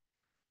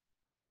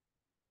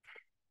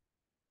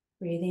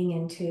 Breathing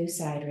into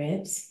side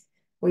ribs.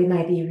 We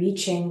might be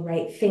reaching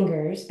right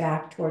fingers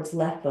back towards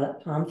left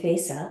foot, palm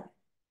face up.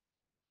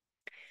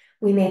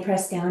 We may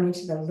press down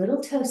into the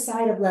little toe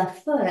side of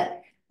left foot.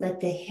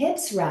 Let the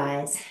hips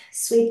rise.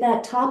 Sweep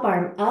that top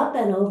arm up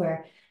and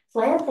over.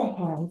 Plant the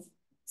hands.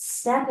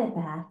 Step it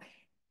back.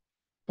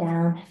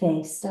 Down,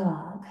 face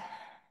dog.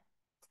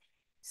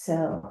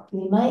 So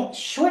we might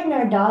shorten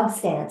our dog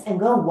stance and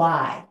go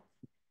wide.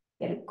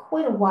 Get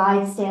quite a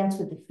wide stance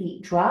with the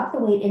feet. Drop the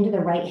weight into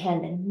the right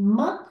hand and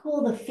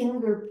muckle the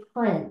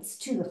fingerprints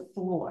to the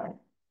floor.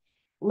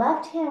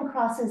 Left hand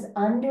crosses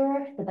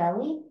under the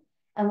belly,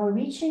 and we're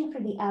reaching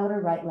for the outer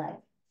right leg.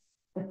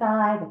 The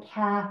thigh, the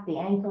calf, the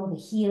ankle, the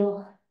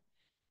heel.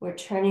 We're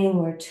turning,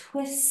 we're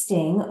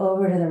twisting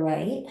over to the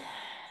right.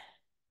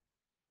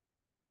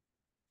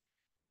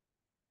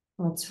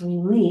 Let's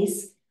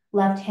release,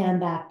 left hand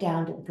back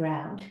down to the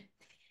ground.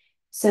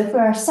 So for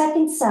our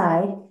second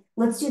side,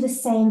 let's do the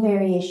same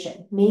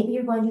variation. Maybe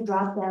you're going to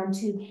drop down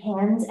to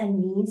hands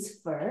and knees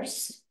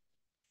first.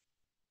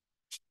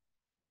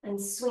 And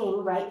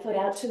swing right foot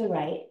out to the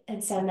right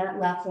and send that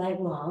left leg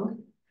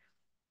long.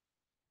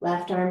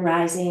 Left arm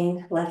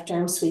rising, left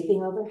arm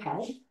sweeping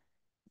overhead.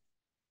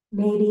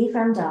 Maybe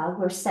from dog,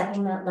 we're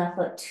stepping that left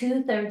foot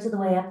 2/3 of the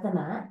way up the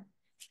mat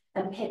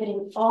and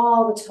pivoting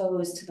all the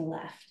toes to the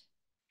left.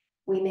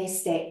 We may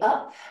stay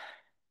up.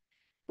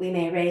 We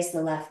may raise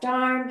the left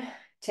arm,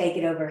 take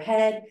it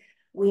overhead.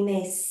 We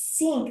may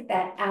sink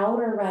that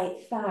outer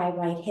right thigh,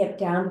 right hip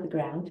down to the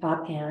ground,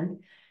 top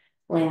hand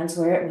lands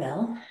where it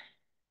will.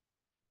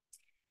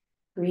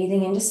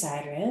 Breathing into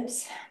side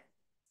ribs.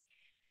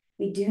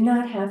 We do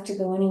not have to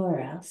go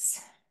anywhere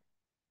else.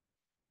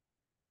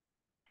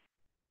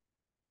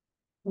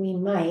 We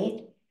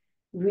might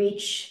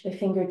reach the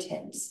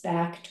fingertips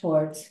back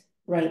towards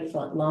right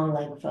foot, long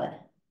leg foot.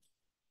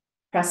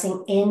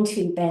 Pressing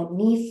into bent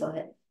knee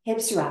foot,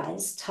 hips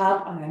rise,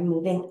 top arm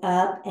moving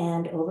up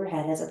and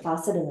overhead as a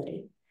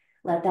possibility.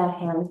 Let that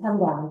hand come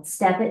down,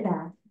 step it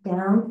back,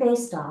 down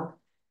face dog,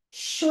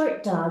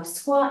 short dog,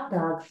 squat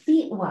dog,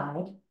 feet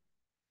wide.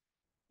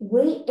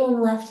 Weight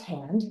in left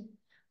hand,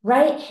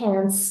 right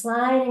hand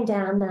sliding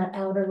down that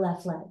outer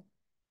left leg.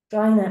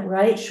 Drawing that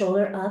right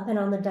shoulder up and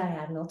on the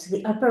diagonal to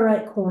the upper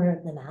right corner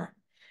of the mat.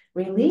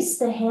 Release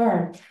the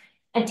hand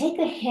and take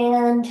the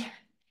hand,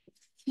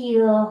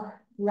 heel,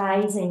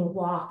 rising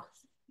walk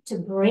to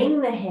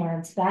bring the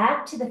hands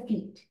back to the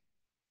feet.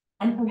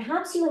 And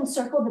perhaps you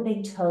encircle the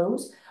big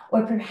toes,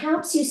 or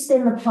perhaps you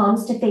spin the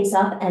palms to face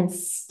up and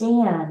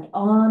stand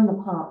on the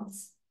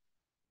palms.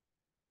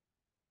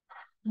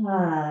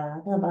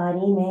 The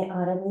body may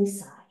audibly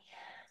sigh.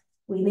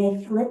 We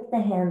may flip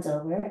the hands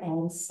over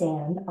and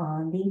stand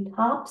on the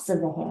tops of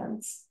the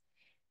hands.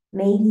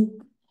 Maybe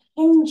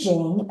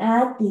hinging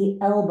at the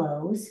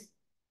elbows,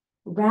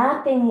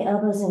 wrapping the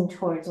elbows in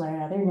towards one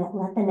another,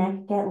 let the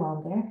neck get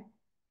longer.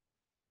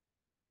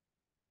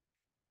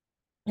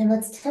 And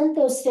let's tent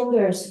those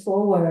fingers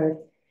forward.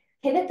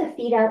 Pivot the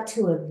feet out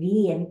to a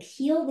V and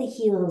peel the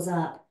heels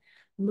up.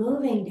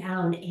 moving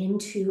down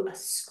into a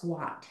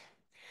squat.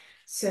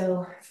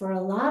 So for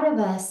a lot of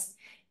us,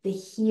 the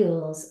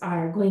heels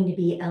are going to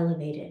be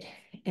elevated,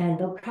 and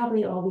they'll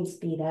probably always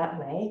be that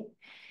way.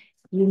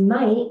 You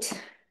might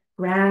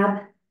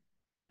grab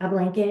a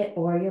blanket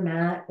or your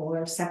mat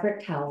or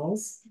separate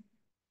towels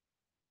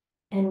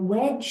and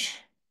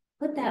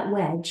put that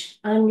wedge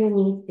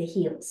underneath the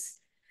heels.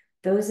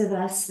 Those of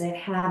us that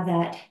have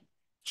that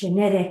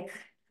genetic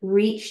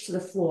reach to the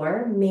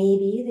floor,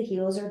 maybe the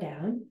heels are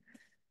down.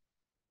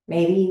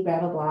 Maybe you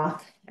grab a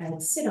block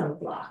and sit on the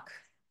block.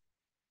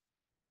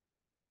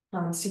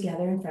 Palms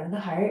together in front of the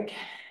heart.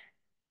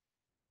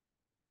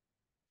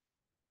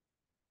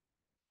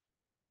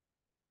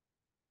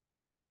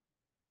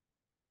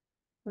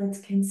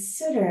 Let's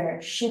consider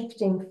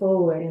shifting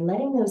forward and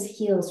letting those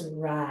heels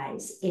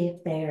rise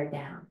if they're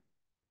down.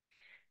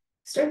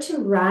 Start to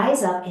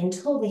rise up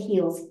until the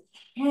heels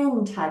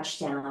can touch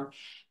down,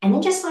 and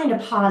then just find a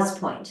pause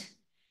point.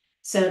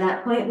 So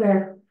that point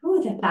where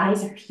the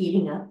thighs are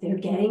heating up, they're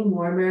getting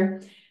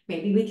warmer.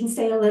 Maybe we can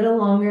stay a little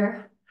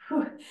longer.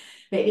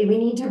 Maybe we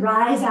need to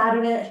rise out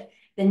of it.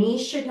 The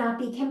knees should not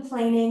be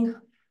complaining.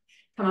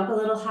 Come up a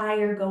little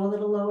higher, go a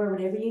little lower,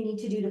 whatever you need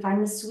to do to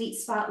find the sweet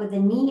spot with the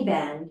knee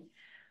bend.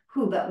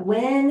 But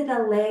when the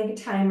leg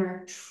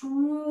timer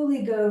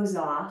truly goes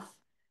off,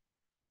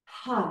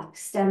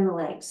 extend the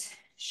legs,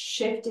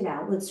 shift it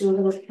out. Let's do a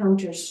little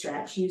counter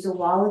stretch. Use a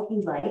wall if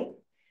you like.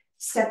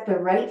 Step the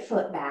right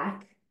foot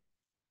back,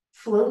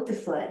 float the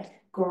foot,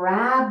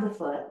 grab the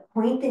foot,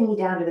 point the knee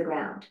down to the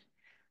ground.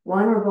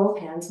 One or both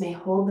hands may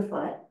hold the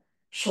foot,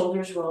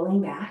 shoulders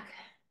rolling back.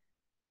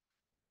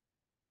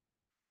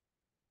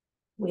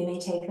 We may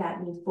take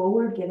that knee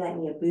forward, give that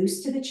knee a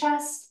boost to the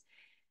chest,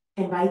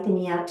 invite the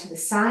knee out to the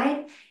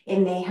side. It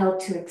may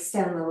help to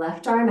extend the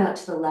left arm out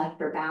to the left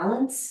for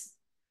balance.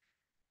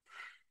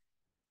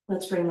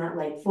 Let's bring that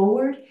leg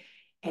forward,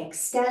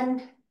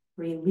 extend,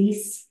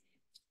 release,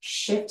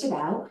 shift it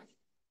out.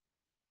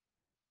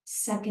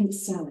 Second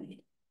side.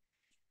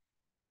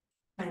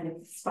 Find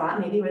a spot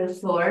maybe where the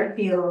floor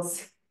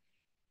feels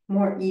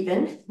more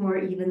even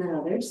than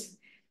others.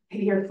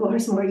 Maybe your floor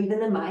is more even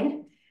than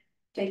mine.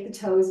 Take the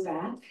toes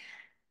back.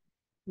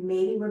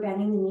 Maybe we're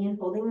bending the knee and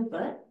holding the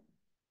foot.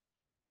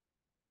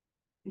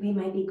 We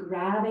might be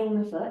grabbing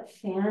the foot,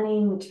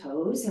 fanning the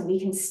toes, and we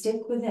can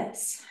stick with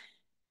this.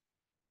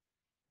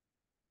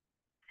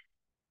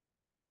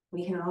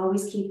 We can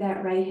always keep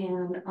that right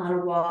hand on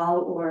a wall,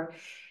 or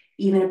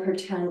even a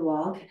pretend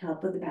wall can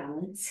help with the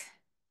balance.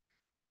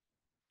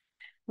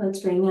 Let's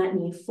bring that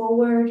knee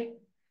forward.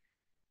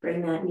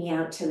 Bring that knee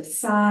out to the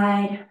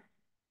side.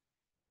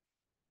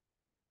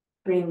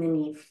 Bring the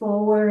knee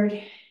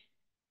forward.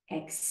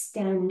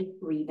 Extend,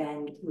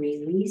 rebend,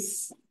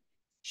 release,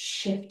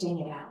 shifting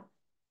it out.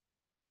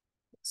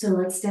 So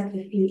let's step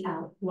the feet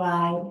out,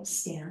 wide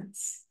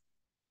stance.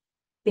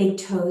 Big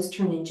toes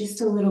turn in just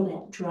a little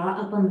bit.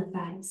 Draw up on the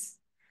thighs.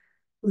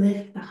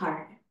 Lift the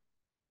heart.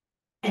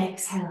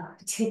 Exhale,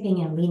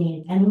 tipping and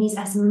leaning and knees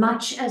as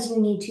much as you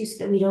need to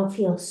so that we don't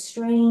feel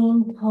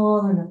strain,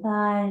 pull in the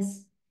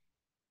thighs.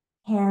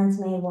 Hands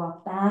may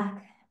walk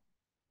back.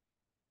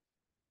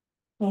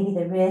 Maybe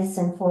the wrists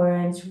and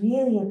forearms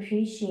really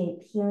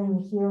appreciate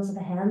peeling the heels of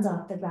the hands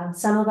off the ground.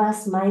 Some of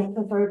us might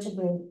prefer to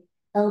bring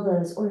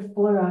elbows or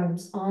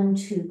forearms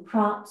onto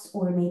props,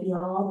 or maybe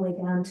all the way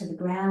down to the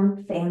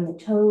ground. Fan the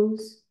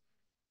toes.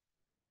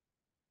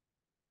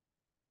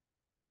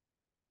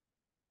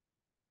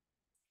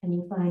 And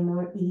you find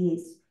more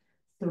ease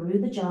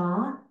through the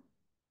jaw,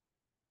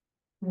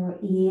 more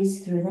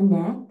ease through the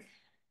neck.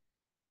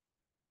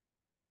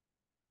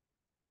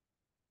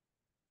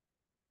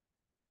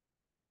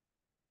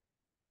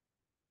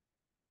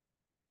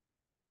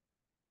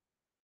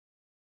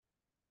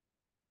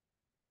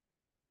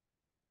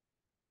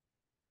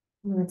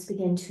 And let's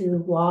begin to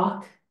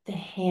walk the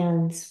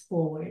hands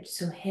forward.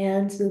 So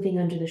hands moving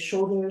under the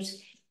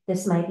shoulders.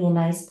 This might be a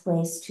nice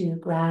place to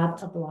grab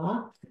a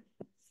block.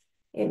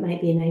 It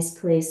might be a nice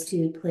place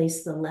to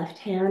place the left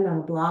hand on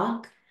a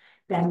block,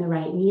 bend the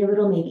right knee a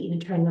little, maybe even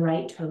turn the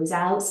right toes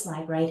out,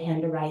 slide right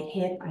hand to right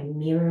hip. I'm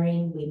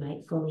mirroring. We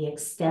might fully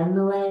extend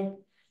the leg,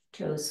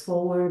 toes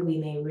forward. We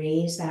may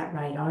raise that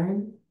right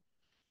arm.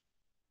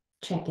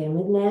 Check in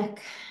with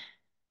neck.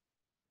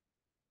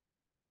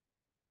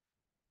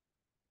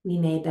 We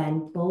may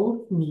bend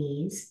both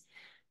knees.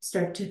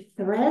 Start to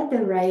thread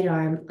the right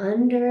arm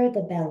under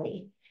the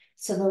belly.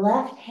 So the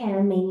left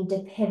hand may need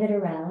to pivot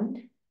around.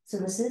 So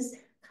this is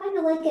kind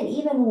of like an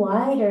even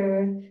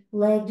wider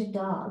legged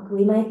dog.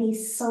 We might be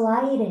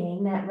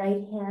sliding that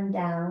right hand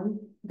down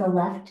the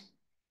left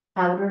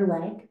outer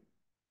leg.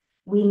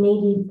 We may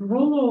be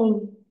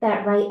bringing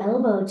that right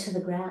elbow to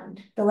the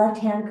ground. The left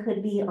hand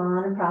could be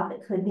on a prop,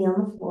 it could be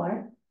on the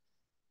floor.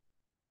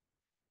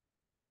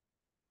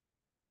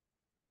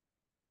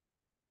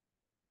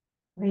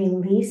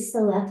 Release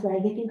the left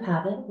leg if you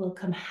have it. We'll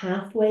come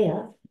halfway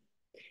up.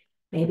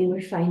 Maybe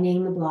we're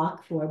finding the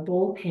block for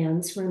both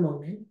hands for a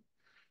moment.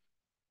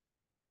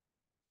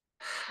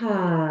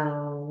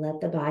 Let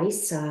the body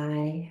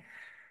sigh.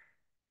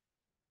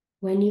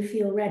 When you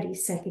feel ready,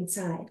 second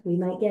side. We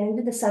might get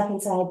into the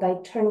second side by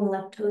turning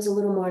left toes a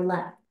little more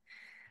left,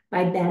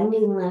 by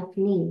bending left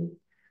knee,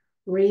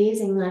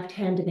 raising left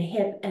hand to the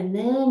hip, and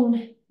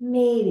then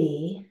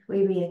maybe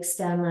we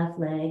re-extend left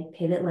leg,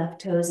 pivot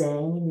left toes in,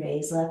 and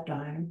raise left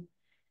arm.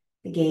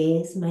 The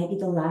gaze might be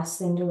the last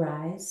thing to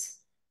rise.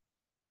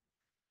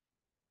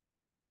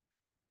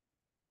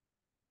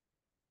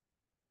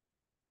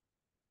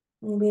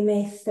 And we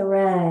may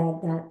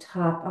thread that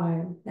top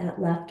arm, that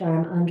left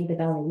arm under the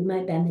belly. We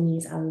might bend the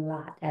knees a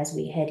lot as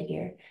we head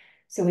here.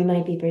 So we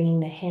might be bringing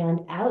the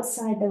hand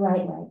outside the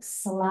right leg,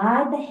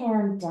 slide the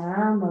hand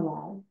down the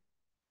leg,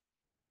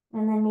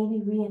 and then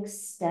maybe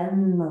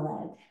re-extend the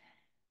leg.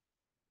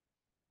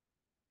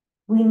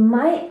 We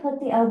might put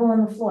the elbow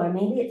on the floor.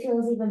 Maybe it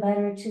feels even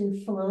better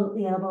to float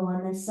the elbow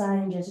on this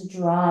side and just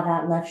draw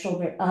that left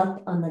shoulder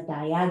up on the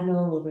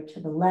diagonal over to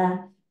the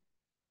left,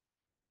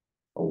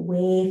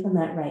 away from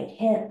that right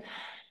hip.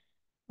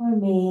 Or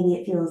maybe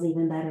it feels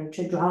even better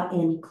to draw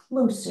in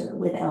closer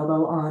with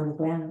elbow on the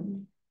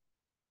ground.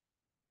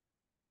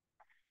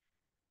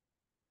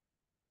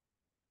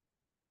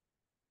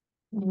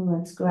 And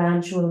let's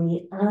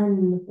gradually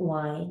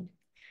unwind.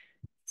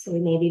 So we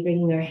may be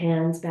bringing our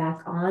hands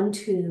back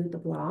onto the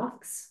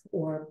blocks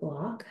or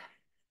block.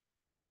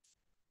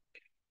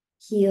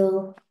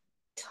 Heel,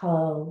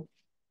 toe,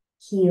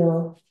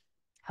 heel,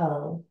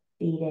 toe,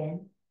 feet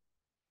in.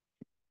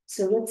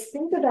 So let's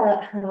think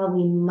about how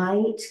we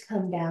might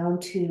come down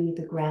to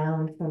the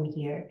ground from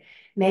here.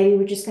 Maybe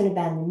we're just going to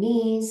bend the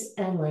knees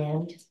and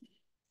land.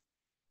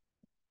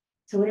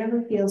 So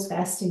whatever feels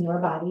best in your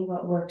body,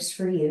 what works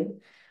for you.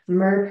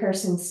 Mer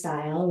person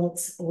style,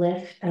 let's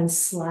lift and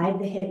slide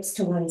the hips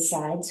to one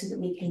side so that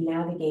we can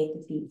navigate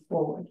the feet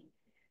forward.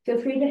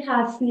 Feel free to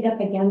have feet up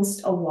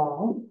against a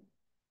wall.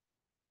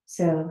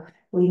 So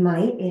we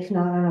might, if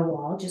not on a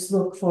wall, just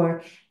look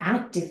for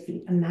active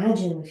feet.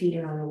 Imagine the feet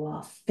are on a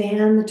wall.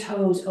 Fan the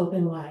toes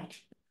open wide.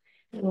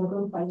 It won't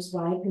go quite as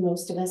wide for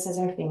most of us as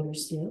our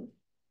fingers do.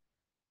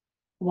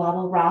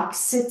 Wobble rock,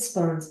 sits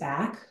bones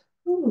back.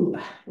 Ooh,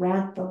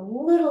 wrap the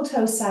little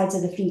toe sides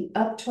of the feet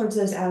up towards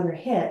those outer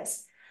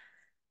hips.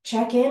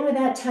 Check in with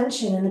that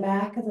tension in the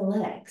back of the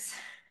legs.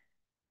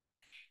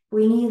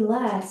 We need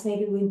less,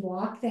 maybe we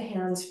walk the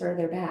hands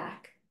further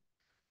back.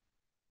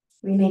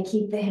 We may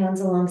keep the hands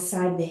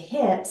alongside the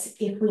hips.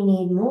 If we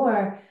need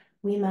more,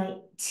 we might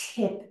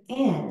tip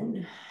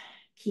in.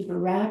 Keep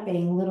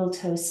wrapping little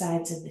toe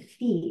sides of the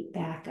feet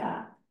back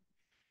up.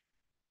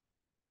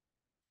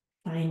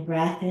 Find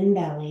breath in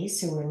belly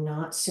so we're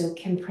not so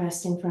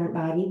compressed in front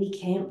body we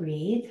can't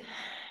breathe.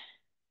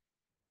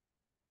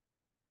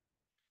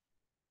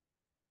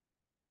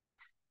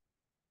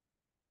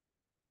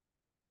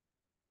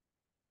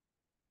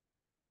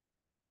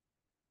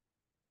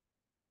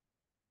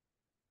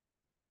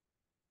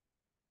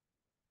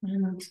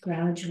 And let's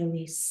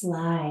gradually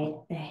slide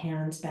the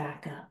hands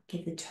back up.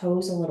 Give the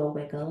toes a little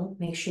wiggle.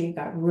 Make sure you've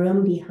got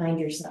room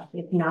behind yourself.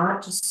 If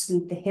not, just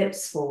scoot the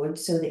hips forward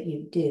so that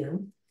you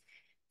do.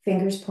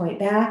 Fingers point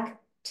back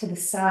to the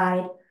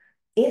side.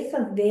 If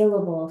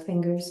available,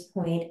 fingers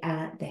point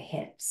at the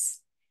hips.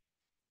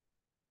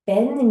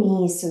 Bend the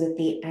knees so that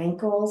the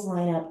ankles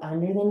line up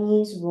under the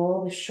knees.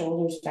 Roll the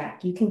shoulders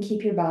back. You can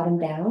keep your bottom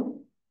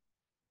down.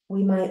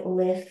 We might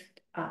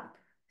lift up.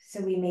 So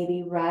we may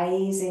be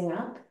rising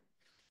up.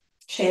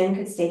 Chin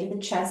could stay to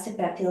the chest if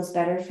that feels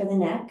better for the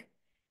neck.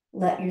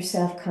 Let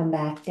yourself come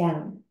back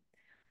down.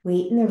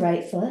 Weight in the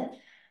right foot.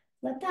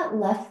 Let that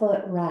left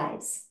foot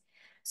rise.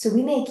 So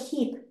we may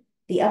keep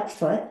the up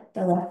foot,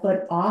 the left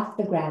foot off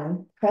the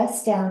ground,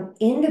 press down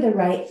into the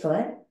right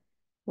foot,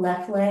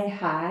 left leg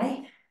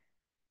high,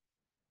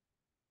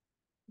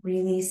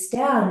 release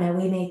down. Now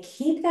we may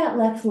keep that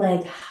left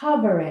leg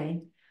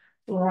hovering,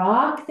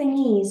 rock the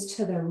knees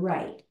to the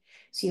right.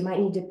 So you might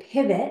need to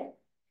pivot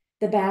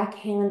the back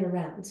hand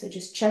around. So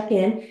just check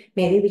in.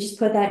 Maybe we just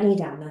put that knee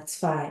down. That's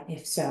fine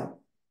if so.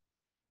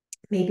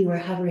 Maybe we're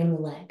hovering the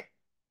leg.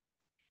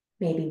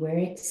 Maybe we're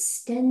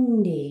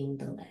extending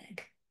the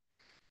leg.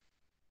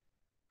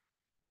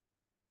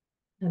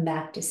 And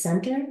back to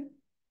center.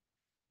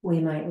 We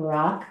might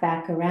rock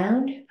back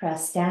around,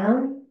 press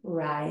down,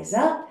 rise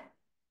up,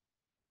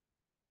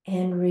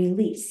 and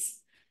release.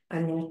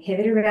 I'm going to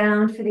pivot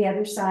around for the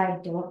other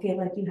side. Don't feel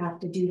like you have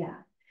to do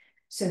that.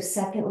 So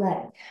second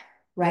leg.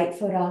 Right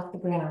foot off the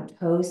ground,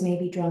 toes may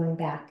be drawing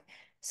back.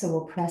 So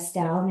we'll press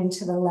down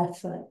into the left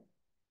foot,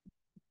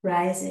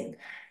 rising.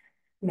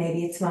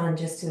 Maybe it's fun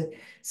just to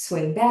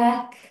swing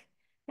back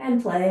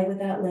and play with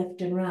that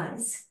lift and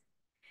rise.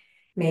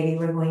 Maybe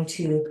we're going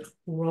to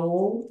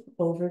roll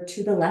over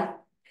to the left,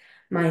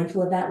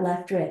 mindful of that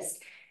left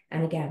wrist.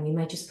 And again, we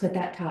might just put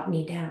that top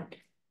knee down.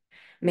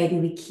 Maybe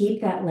we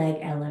keep that leg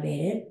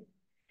elevated.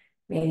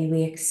 Maybe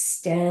we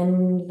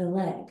extend the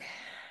leg.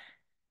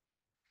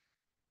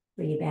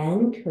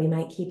 Rebend, we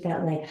might keep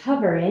that leg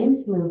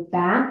hovering, move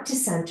back to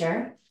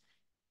center,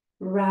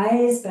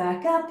 rise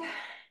back up,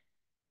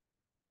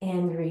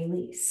 and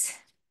release.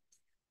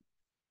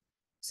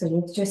 So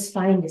let's just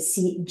find a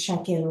seat and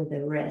check in with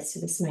the wrist.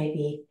 So this might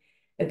be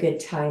a good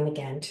time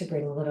again to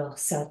bring a little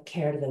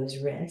self-care to those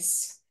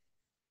wrists.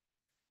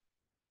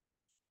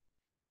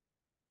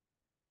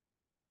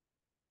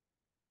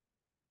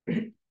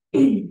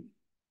 And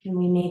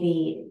we may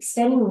be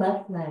extending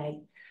left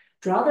leg.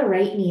 Draw the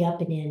right knee up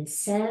and in.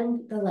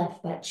 Send the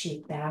left butt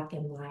cheek back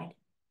and wide.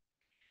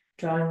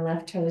 Drawing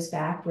left toes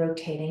back,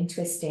 rotating,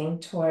 twisting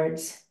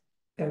towards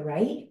the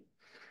right.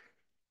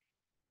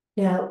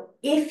 Now,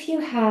 if you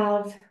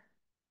have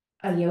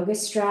a yoga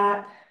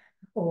strap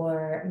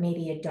or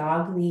maybe a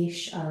dog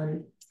leash,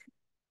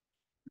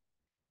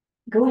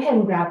 go ahead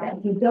and grab that.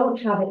 If you don't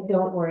have it,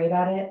 don't worry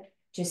about it.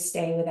 Just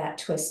stay with that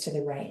twist to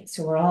the right.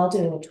 So we're all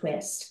doing a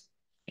twist.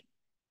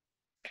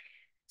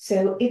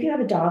 So if you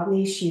have a dog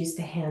leash, use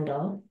the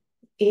handle.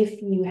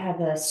 If you have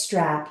a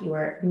strap, you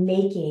are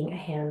making a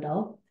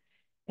handle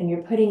and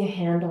you're putting a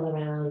handle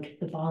around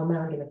the ball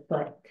mound of the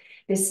foot.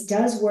 This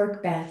does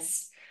work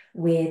best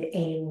with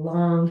a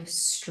long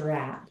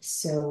strap.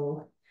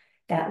 So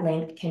that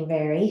length can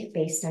vary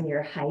based on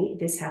your height.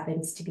 This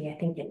happens to be, I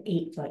think, an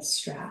 8-foot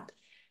strap.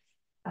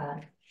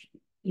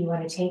 You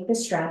want to take the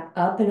strap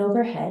up and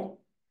overhead,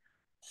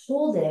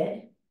 hold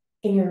it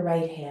in your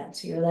right hand.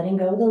 So you're letting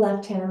go of the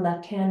left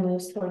hand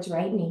moves towards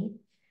right knee.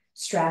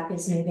 Strap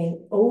is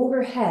moving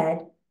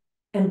overhead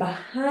and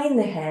behind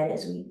the head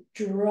as we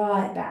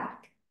draw it back.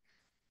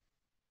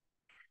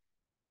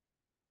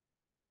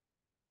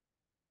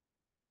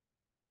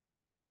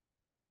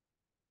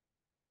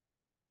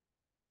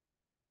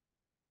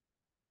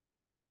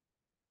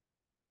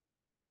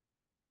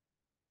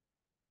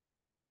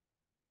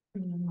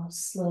 And we'll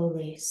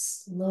slowly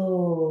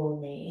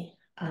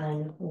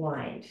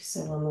unwind.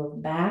 So we'll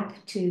move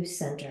back to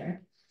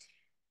center.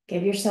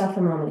 Give yourself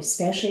a moment,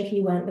 especially if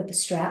you went with the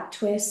strap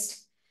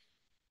twist.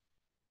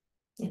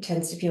 It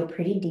tends to feel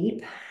pretty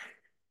deep.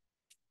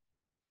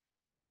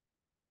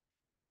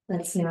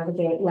 Let's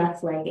navigate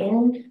left leg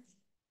in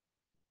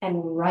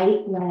and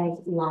right leg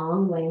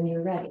long when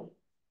you're ready.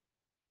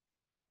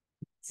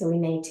 So we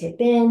may tip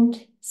in,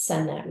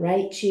 send that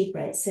right cheek,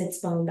 right sits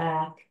bone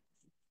back,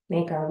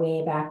 make our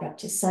way back up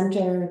to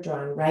center,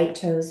 drawing right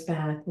toes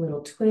back,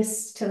 little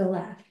twist to the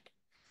left,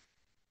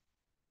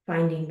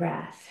 finding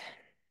breath.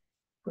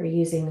 We're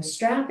using the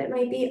strap, it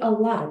might be a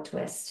lot of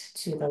twist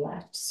to the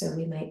left. So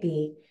we might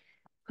be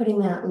putting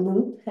that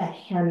loop, that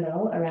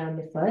handle around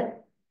the foot.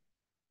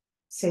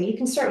 So you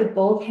can start with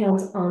both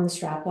hands on the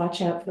strap.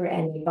 Watch out for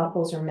any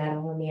buckles or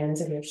metal on the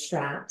ends of your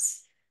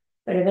straps.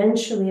 But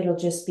eventually it'll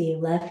just be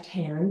left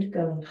hand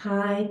going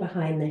high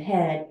behind the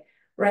head,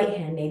 right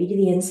hand maybe to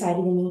the inside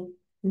of the knee.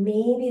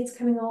 Maybe it's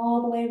coming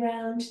all the way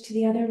around to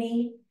the other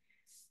knee.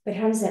 But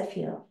how does that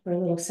feel? We're a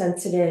little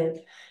sensitive.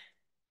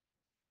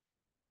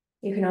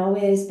 You can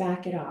always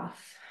back it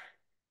off.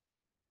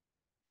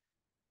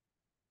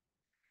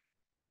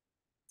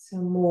 So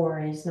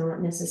more is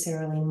not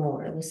necessarily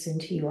more. Listen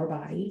to your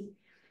body.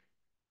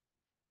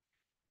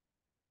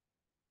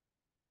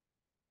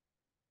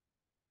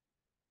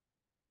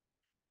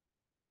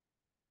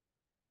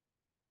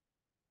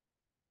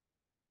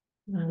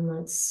 And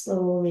let's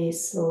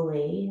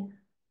slowly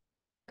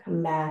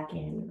come back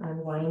in,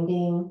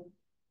 unwinding,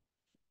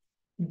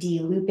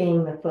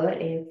 de-looping the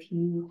foot if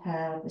you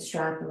have the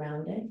strap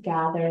around it.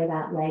 Gather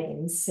that leg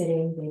in,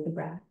 sitting with the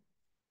breath.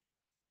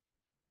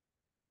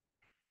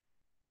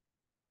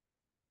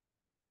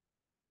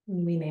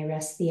 And we may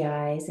rest the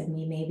eyes and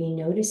we may be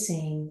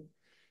noticing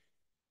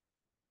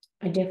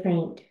a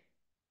different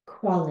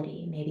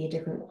quality, maybe a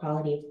different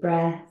quality of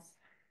breath,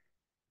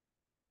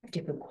 a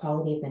different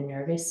quality of the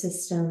nervous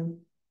system.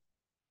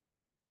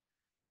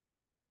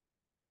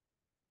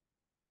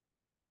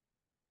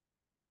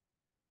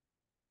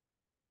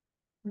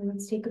 And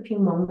let's take a few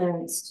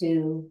moments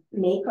to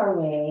make our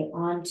way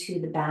onto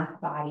the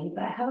back body,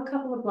 but have a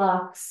couple of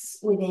blocks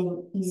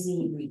within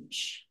easy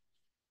reach.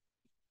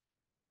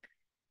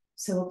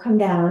 So we'll come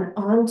down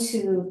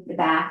onto the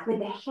back with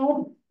the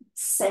head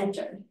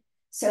centered.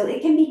 So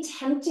it can be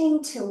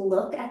tempting to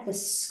look at the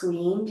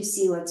screen to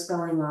see what's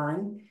going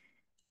on.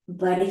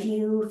 But if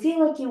you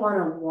feel like you want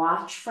to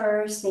watch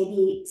first,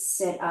 maybe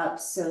sit up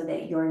so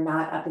that you're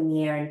not up in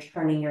the air and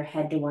turning your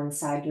head to one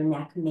side. Your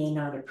neck may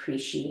not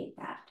appreciate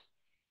that.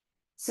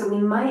 So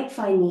we might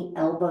find the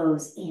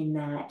elbows in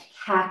that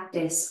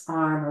cactus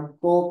arm or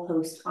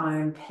goalpost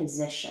arm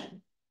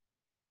position.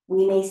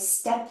 We may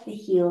step the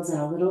heels in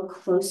a little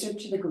closer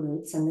to the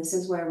glutes, and this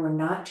is where we're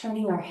not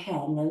turning our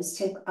head, nose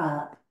tip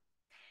up.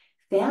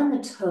 Fan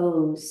the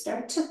toes,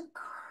 start to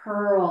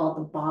curl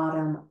the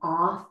bottom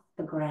off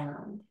the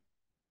ground.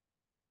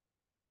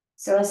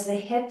 So as the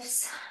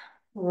hips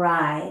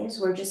rise,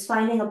 we're just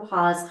finding a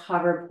pause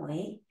hover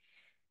point.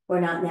 We're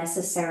not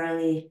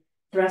necessarily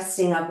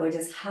thrusting upwards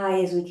as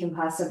high as we can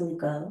possibly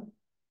go.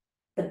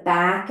 The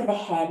back of the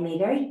head may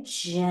very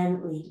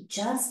gently,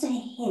 just a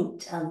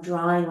hint of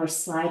drawing or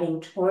sliding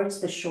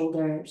towards the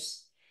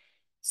shoulders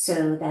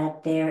so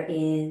that there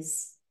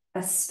is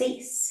a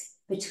space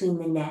between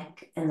the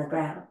neck and the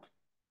ground.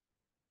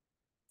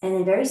 And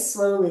then very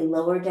slowly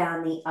lower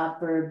down the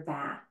upper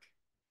back.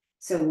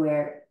 So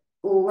we're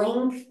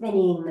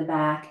lengthening the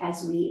back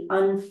as we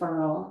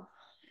unfurl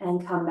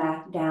and come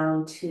back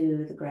down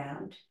to the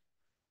ground.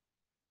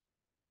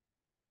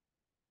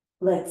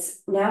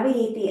 Let's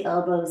navigate the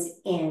elbows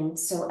in.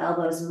 So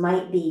elbows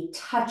might be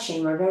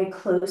touching or very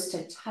close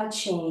to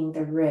touching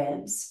the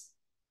ribs.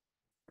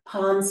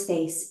 Palms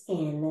face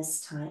in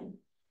this time.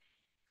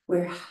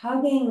 We're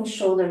hugging the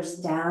shoulders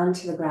down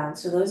to the ground.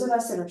 So those of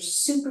us that are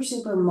super,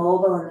 super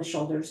mobile in the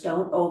shoulders,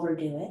 don't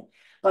overdo it.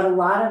 But a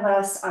lot of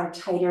us are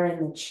tighter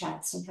in the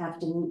chest and have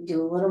to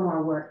do a little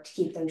more work to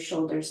keep those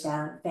shoulders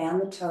down. Fan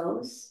the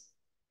toes.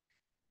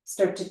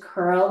 Start to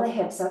curl the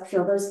hips up.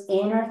 Feel those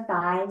inner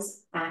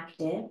thighs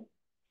active.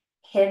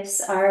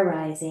 Hips are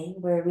rising.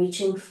 We're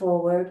reaching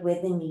forward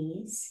with the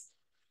knees.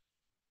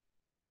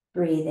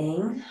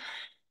 Breathing.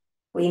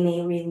 We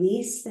may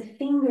release the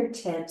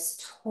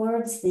fingertips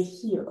towards the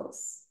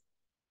heels.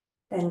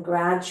 Then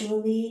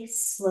gradually,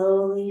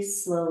 slowly,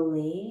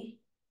 slowly,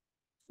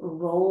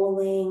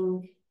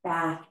 rolling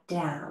back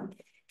down.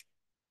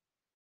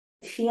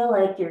 Feel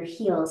like your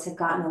heels have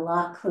gotten a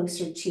lot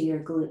closer to your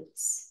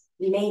glutes.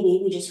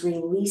 Maybe we just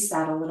release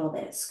that a little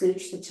bit.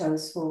 Scooch the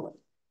toes forward.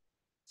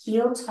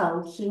 Heel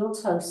toe,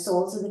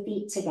 soles of the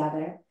feet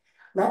together.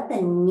 Let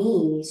the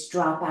knees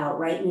drop out.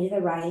 Right knee to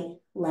the right,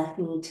 left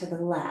knee to the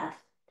left.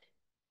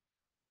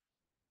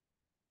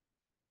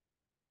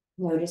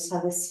 Notice how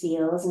this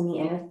feels in the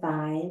inner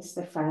thighs,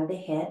 the front of the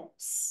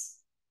hips.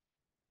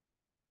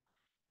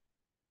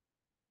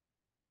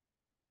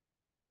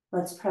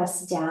 Let's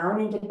press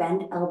down into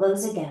bend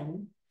elbows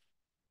again.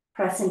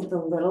 Press into the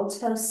little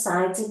toe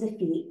sides of the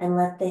feet and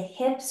let the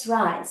hips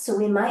rise. So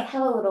we might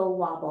have a little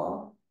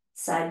wobble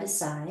side to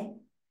side.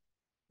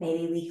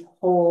 Maybe we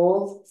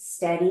hold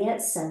steady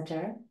at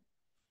center.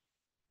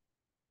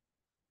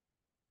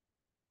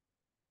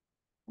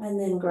 And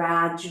then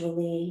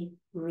gradually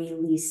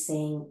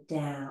releasing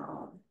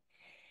down.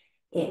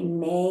 It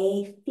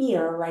may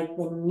feel like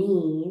the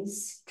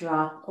knees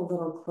drop a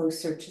little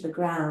closer to the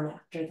ground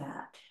after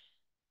that.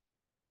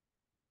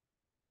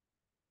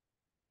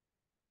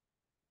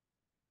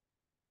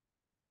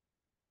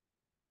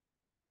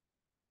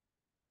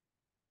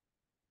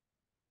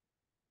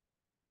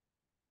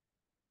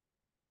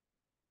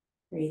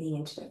 Breathing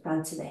into the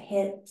fronts of the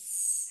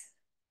hips,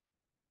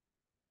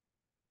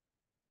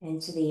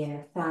 into the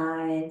inner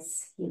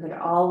thighs. You could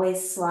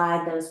always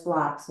slide those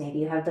blocks. Maybe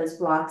you have those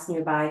blocks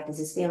nearby. If this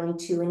is feeling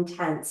too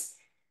intense,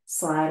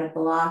 slide a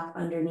block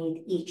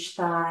underneath each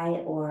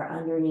thigh or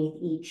underneath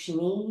each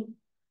knee.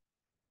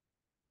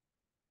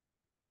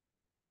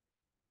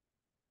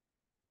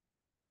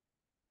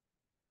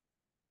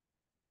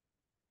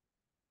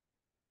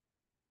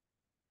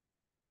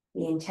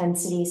 The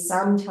intensity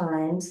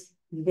sometimes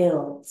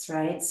builds,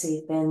 right? So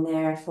you've been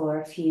there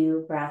for a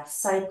few breath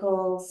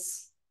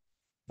cycles.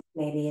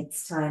 Maybe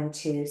it's time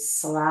to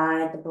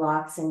slide the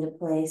blocks into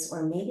place,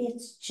 or maybe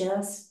it's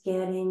just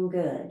getting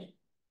good.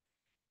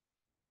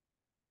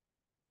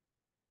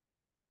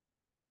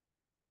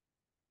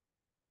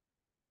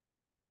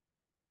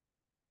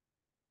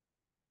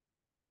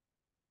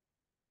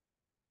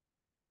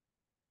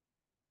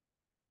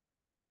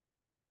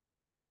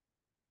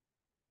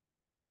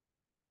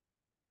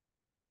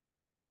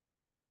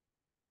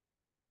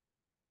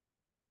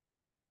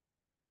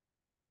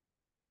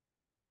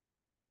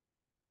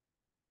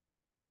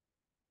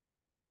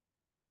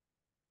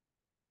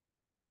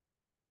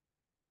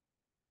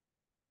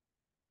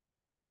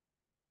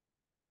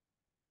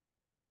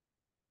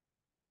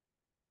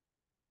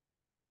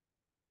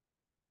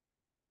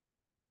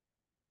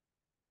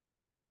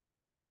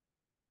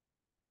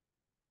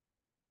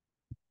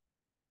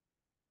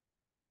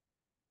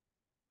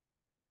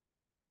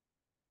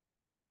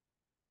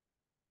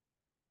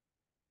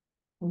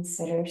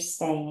 Consider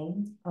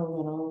staying a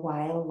little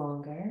while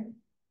longer.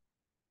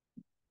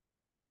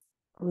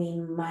 We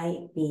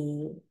might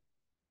be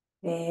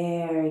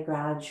very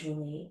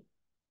gradually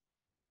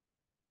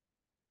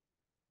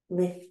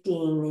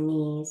lifting the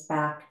knees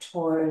back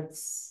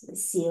towards the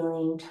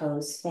ceiling,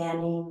 toes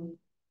fanning,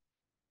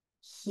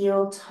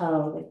 heel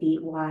toe, the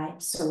feet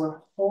wide. So we're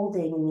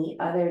holding in the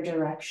other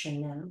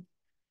direction now.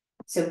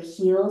 So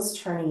heels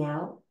turning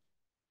out,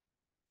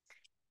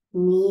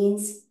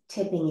 knees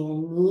tipping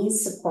in,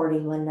 knees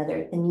supporting one another.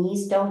 If the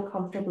knees don't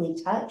comfortably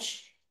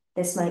touch,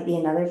 this might be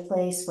another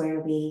place where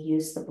we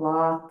use the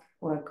block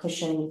or a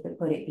cushion. You could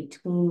put it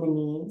between the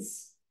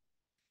knees.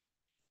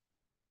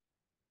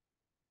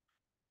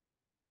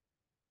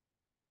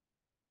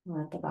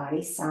 Let the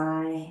body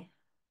sigh.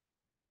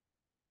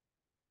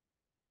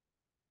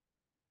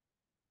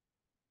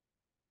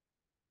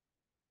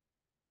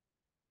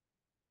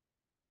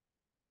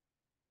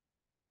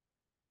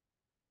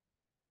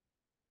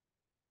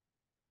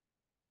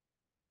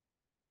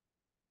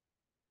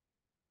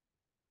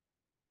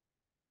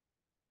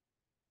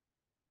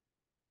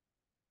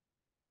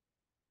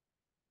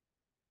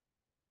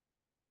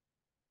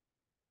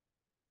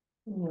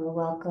 You're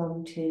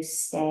welcome to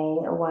stay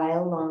a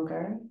while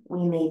longer.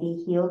 We may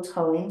be heel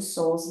toeing,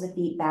 soles of the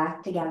feet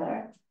back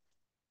together.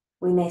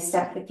 We may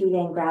step the feet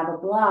in, grab a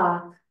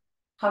block,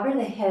 hover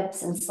the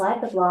hips and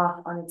slide the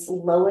block on its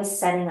lowest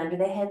setting under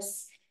the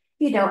hips.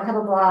 If you don't have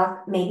a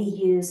block, maybe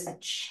use a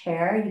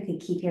chair. You could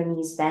keep your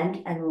knees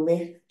bent and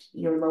lift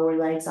your lower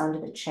legs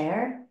onto the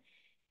chair.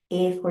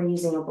 If we're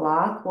using a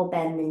block, we'll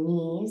bend the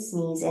knees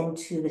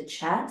into the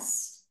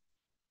chest.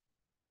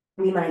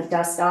 We might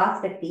dust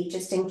off the feet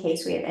just in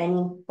case we have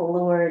any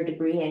floor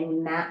debris, any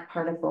mat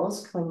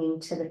particles clinging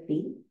to the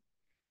feet.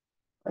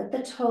 Let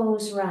the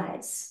toes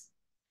rise.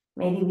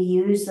 Maybe we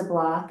use the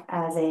block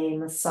as a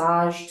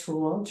massage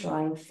tool,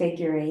 drawing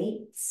figure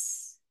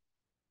eights.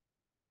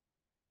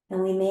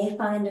 And we may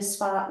find a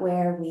spot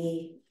where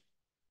we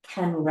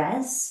can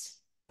rest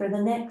for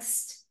the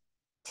next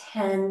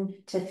 10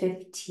 to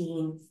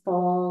 15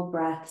 full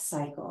breath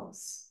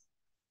cycles.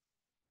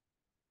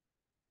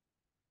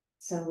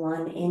 So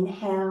one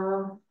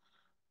inhale,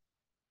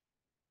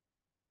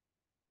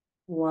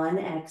 one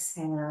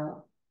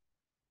exhale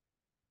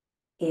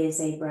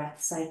is a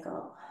breath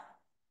cycle.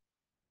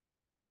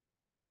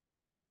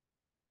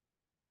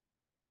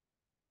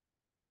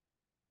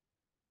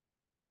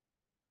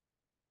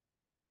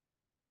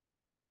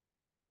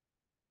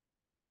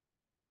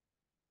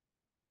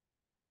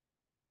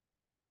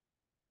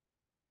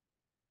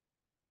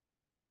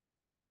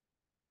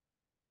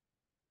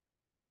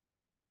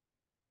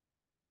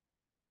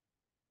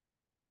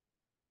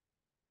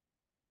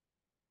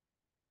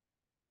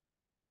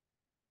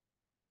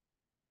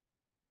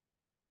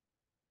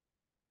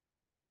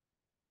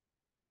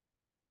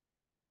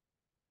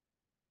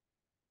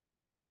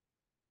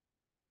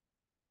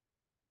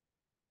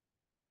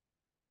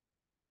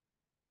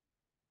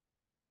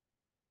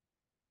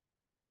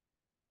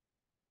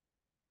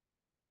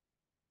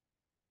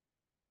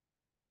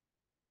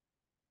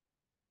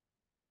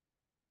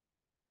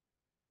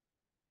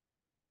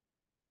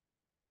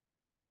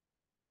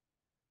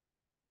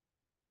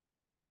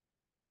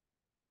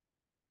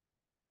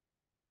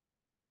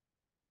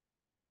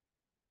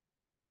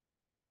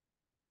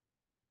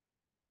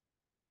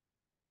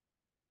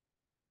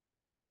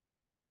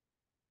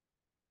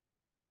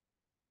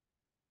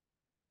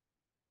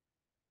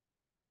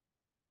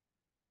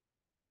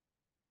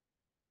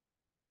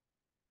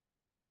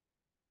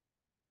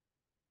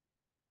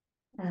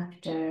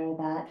 After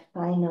that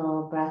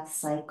final breath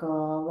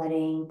cycle,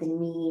 letting the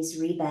knees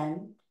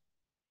rebend.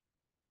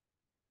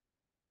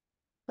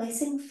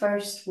 Placing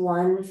first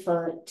one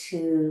foot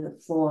to the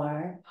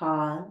floor,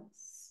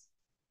 pause.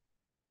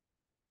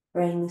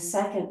 Bring the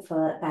second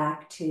foot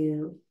back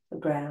to the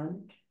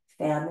ground,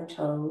 fan the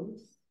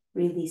toes,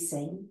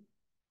 releasing.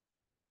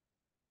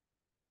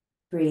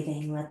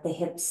 Breathing, let the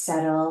hips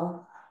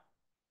settle.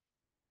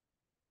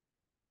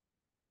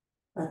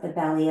 Let the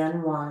belly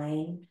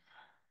unwind.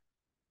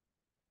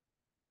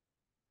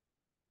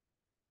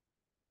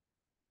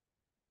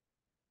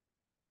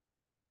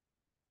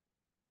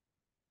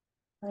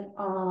 Let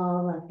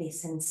all of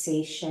these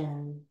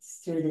sensations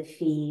through the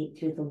feet,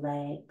 through the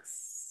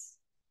legs,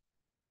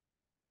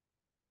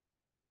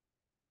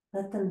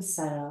 let them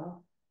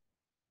settle.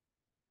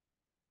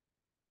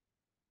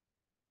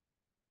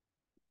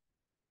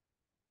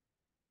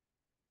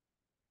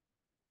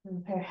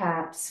 And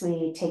perhaps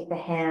we take the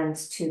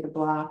hands to the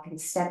block and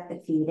step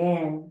the feet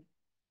in.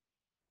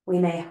 We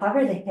may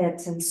hover the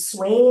hips and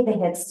sway the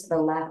hips to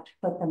the left,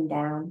 put them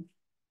down.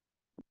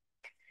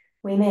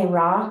 We may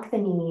rock the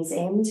knees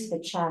into the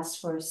chest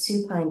for a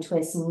supine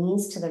twist,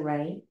 knees to the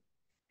right.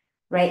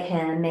 Right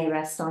hand may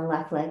rest on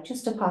left leg,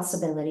 just a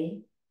possibility.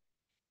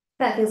 If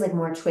that feels like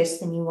more twist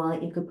than you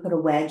want, you could put a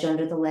wedge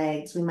under the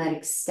legs. We might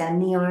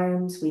extend the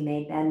arms. We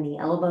may bend the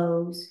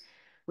elbows.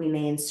 We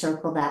may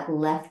encircle that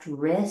left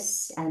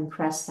wrist and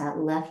press that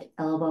left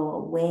elbow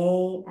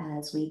away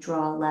as we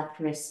draw left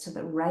wrist to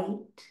the right.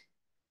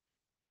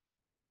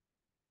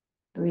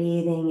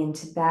 Breathing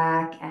into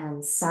back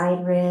and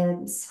side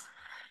ribs.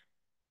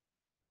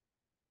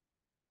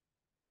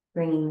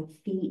 Bringing the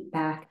feet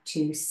back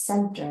to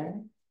center.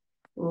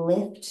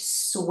 Lift,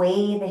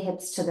 sway the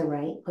hips to the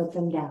right, put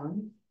them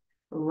down.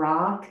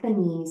 Rock the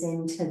knees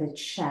into the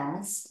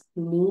chest,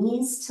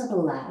 knees to the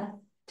left.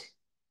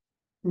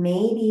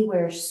 Maybe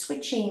we're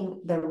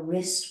switching the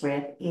wrist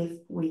grip if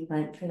we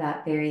went for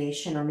that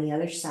variation on the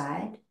other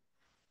side.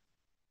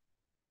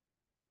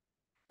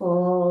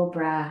 Full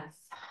breath.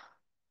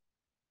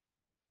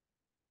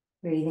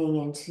 Breathing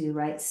into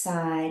right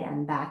side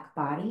and back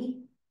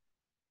body.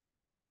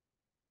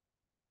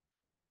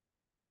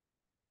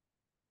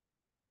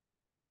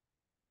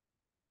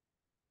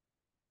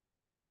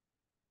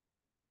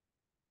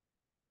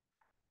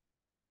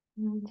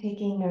 And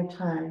taking your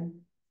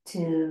time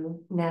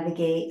to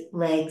navigate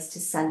legs to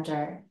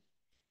center.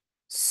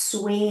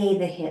 Sway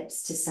the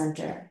hips to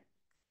center.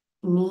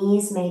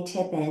 Knees may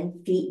tip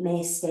in, feet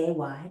may stay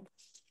wide.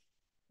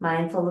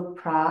 Mindful of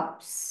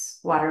props,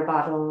 water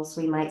bottles,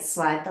 we might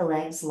slide the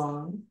legs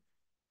long.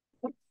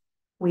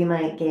 We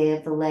might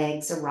give the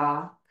legs a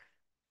rock.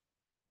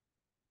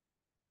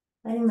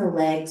 Letting the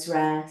legs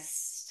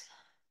rest.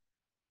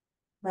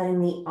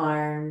 Letting the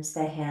arms,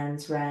 the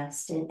hands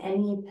rest in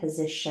any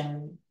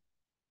position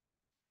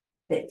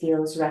that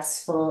feels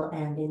restful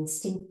and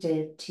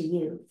instinctive to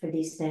you for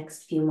these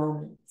next few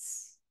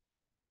moments.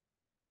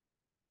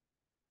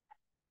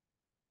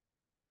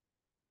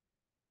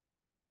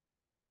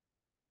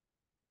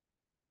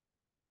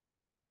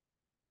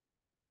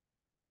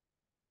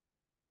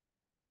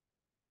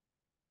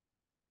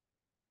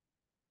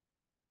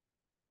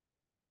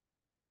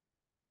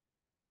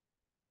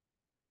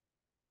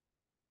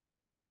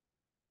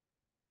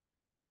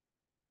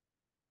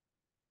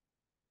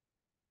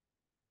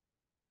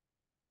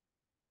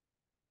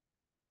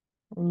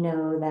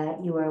 Know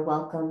that you are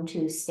welcome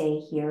to stay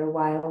here a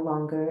while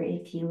longer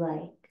if you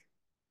like.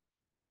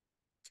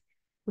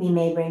 We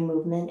may bring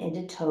movement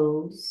into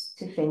toes,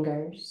 to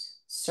fingers,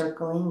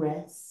 circling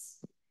wrists.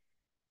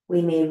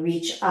 We may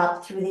reach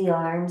up through the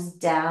arms,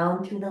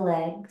 down through the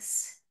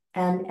legs,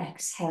 and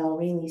exhale,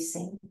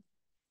 releasing.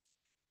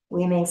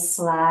 We may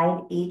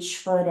slide each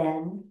foot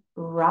in,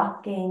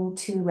 rocking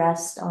to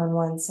rest on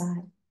one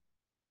side.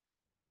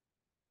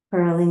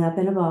 Curling up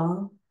in a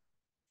ball.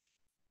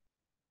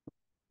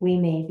 We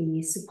may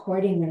be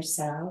supporting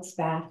ourselves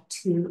back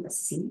to a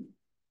seat.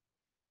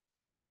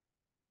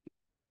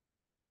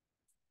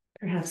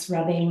 Perhaps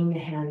rubbing the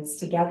hands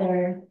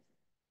together,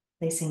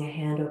 placing a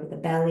hand over the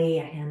belly,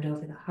 a hand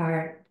over the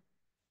heart.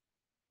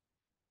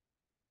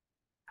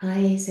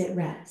 Eyes at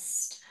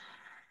rest.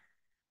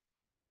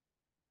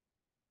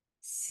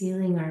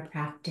 Sealing our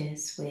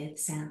practice with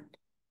sound.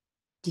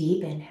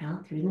 Deep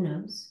inhale through the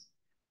nose.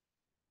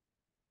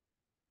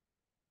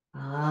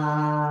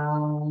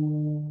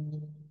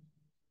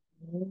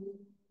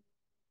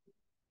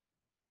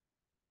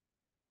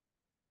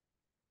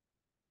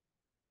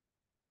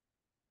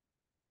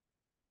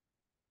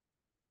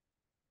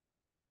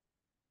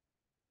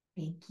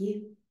 Thank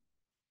you.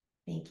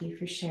 Thank you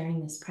for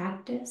sharing this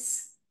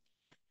practice.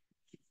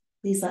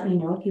 Please let me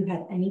know if you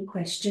have any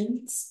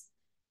questions.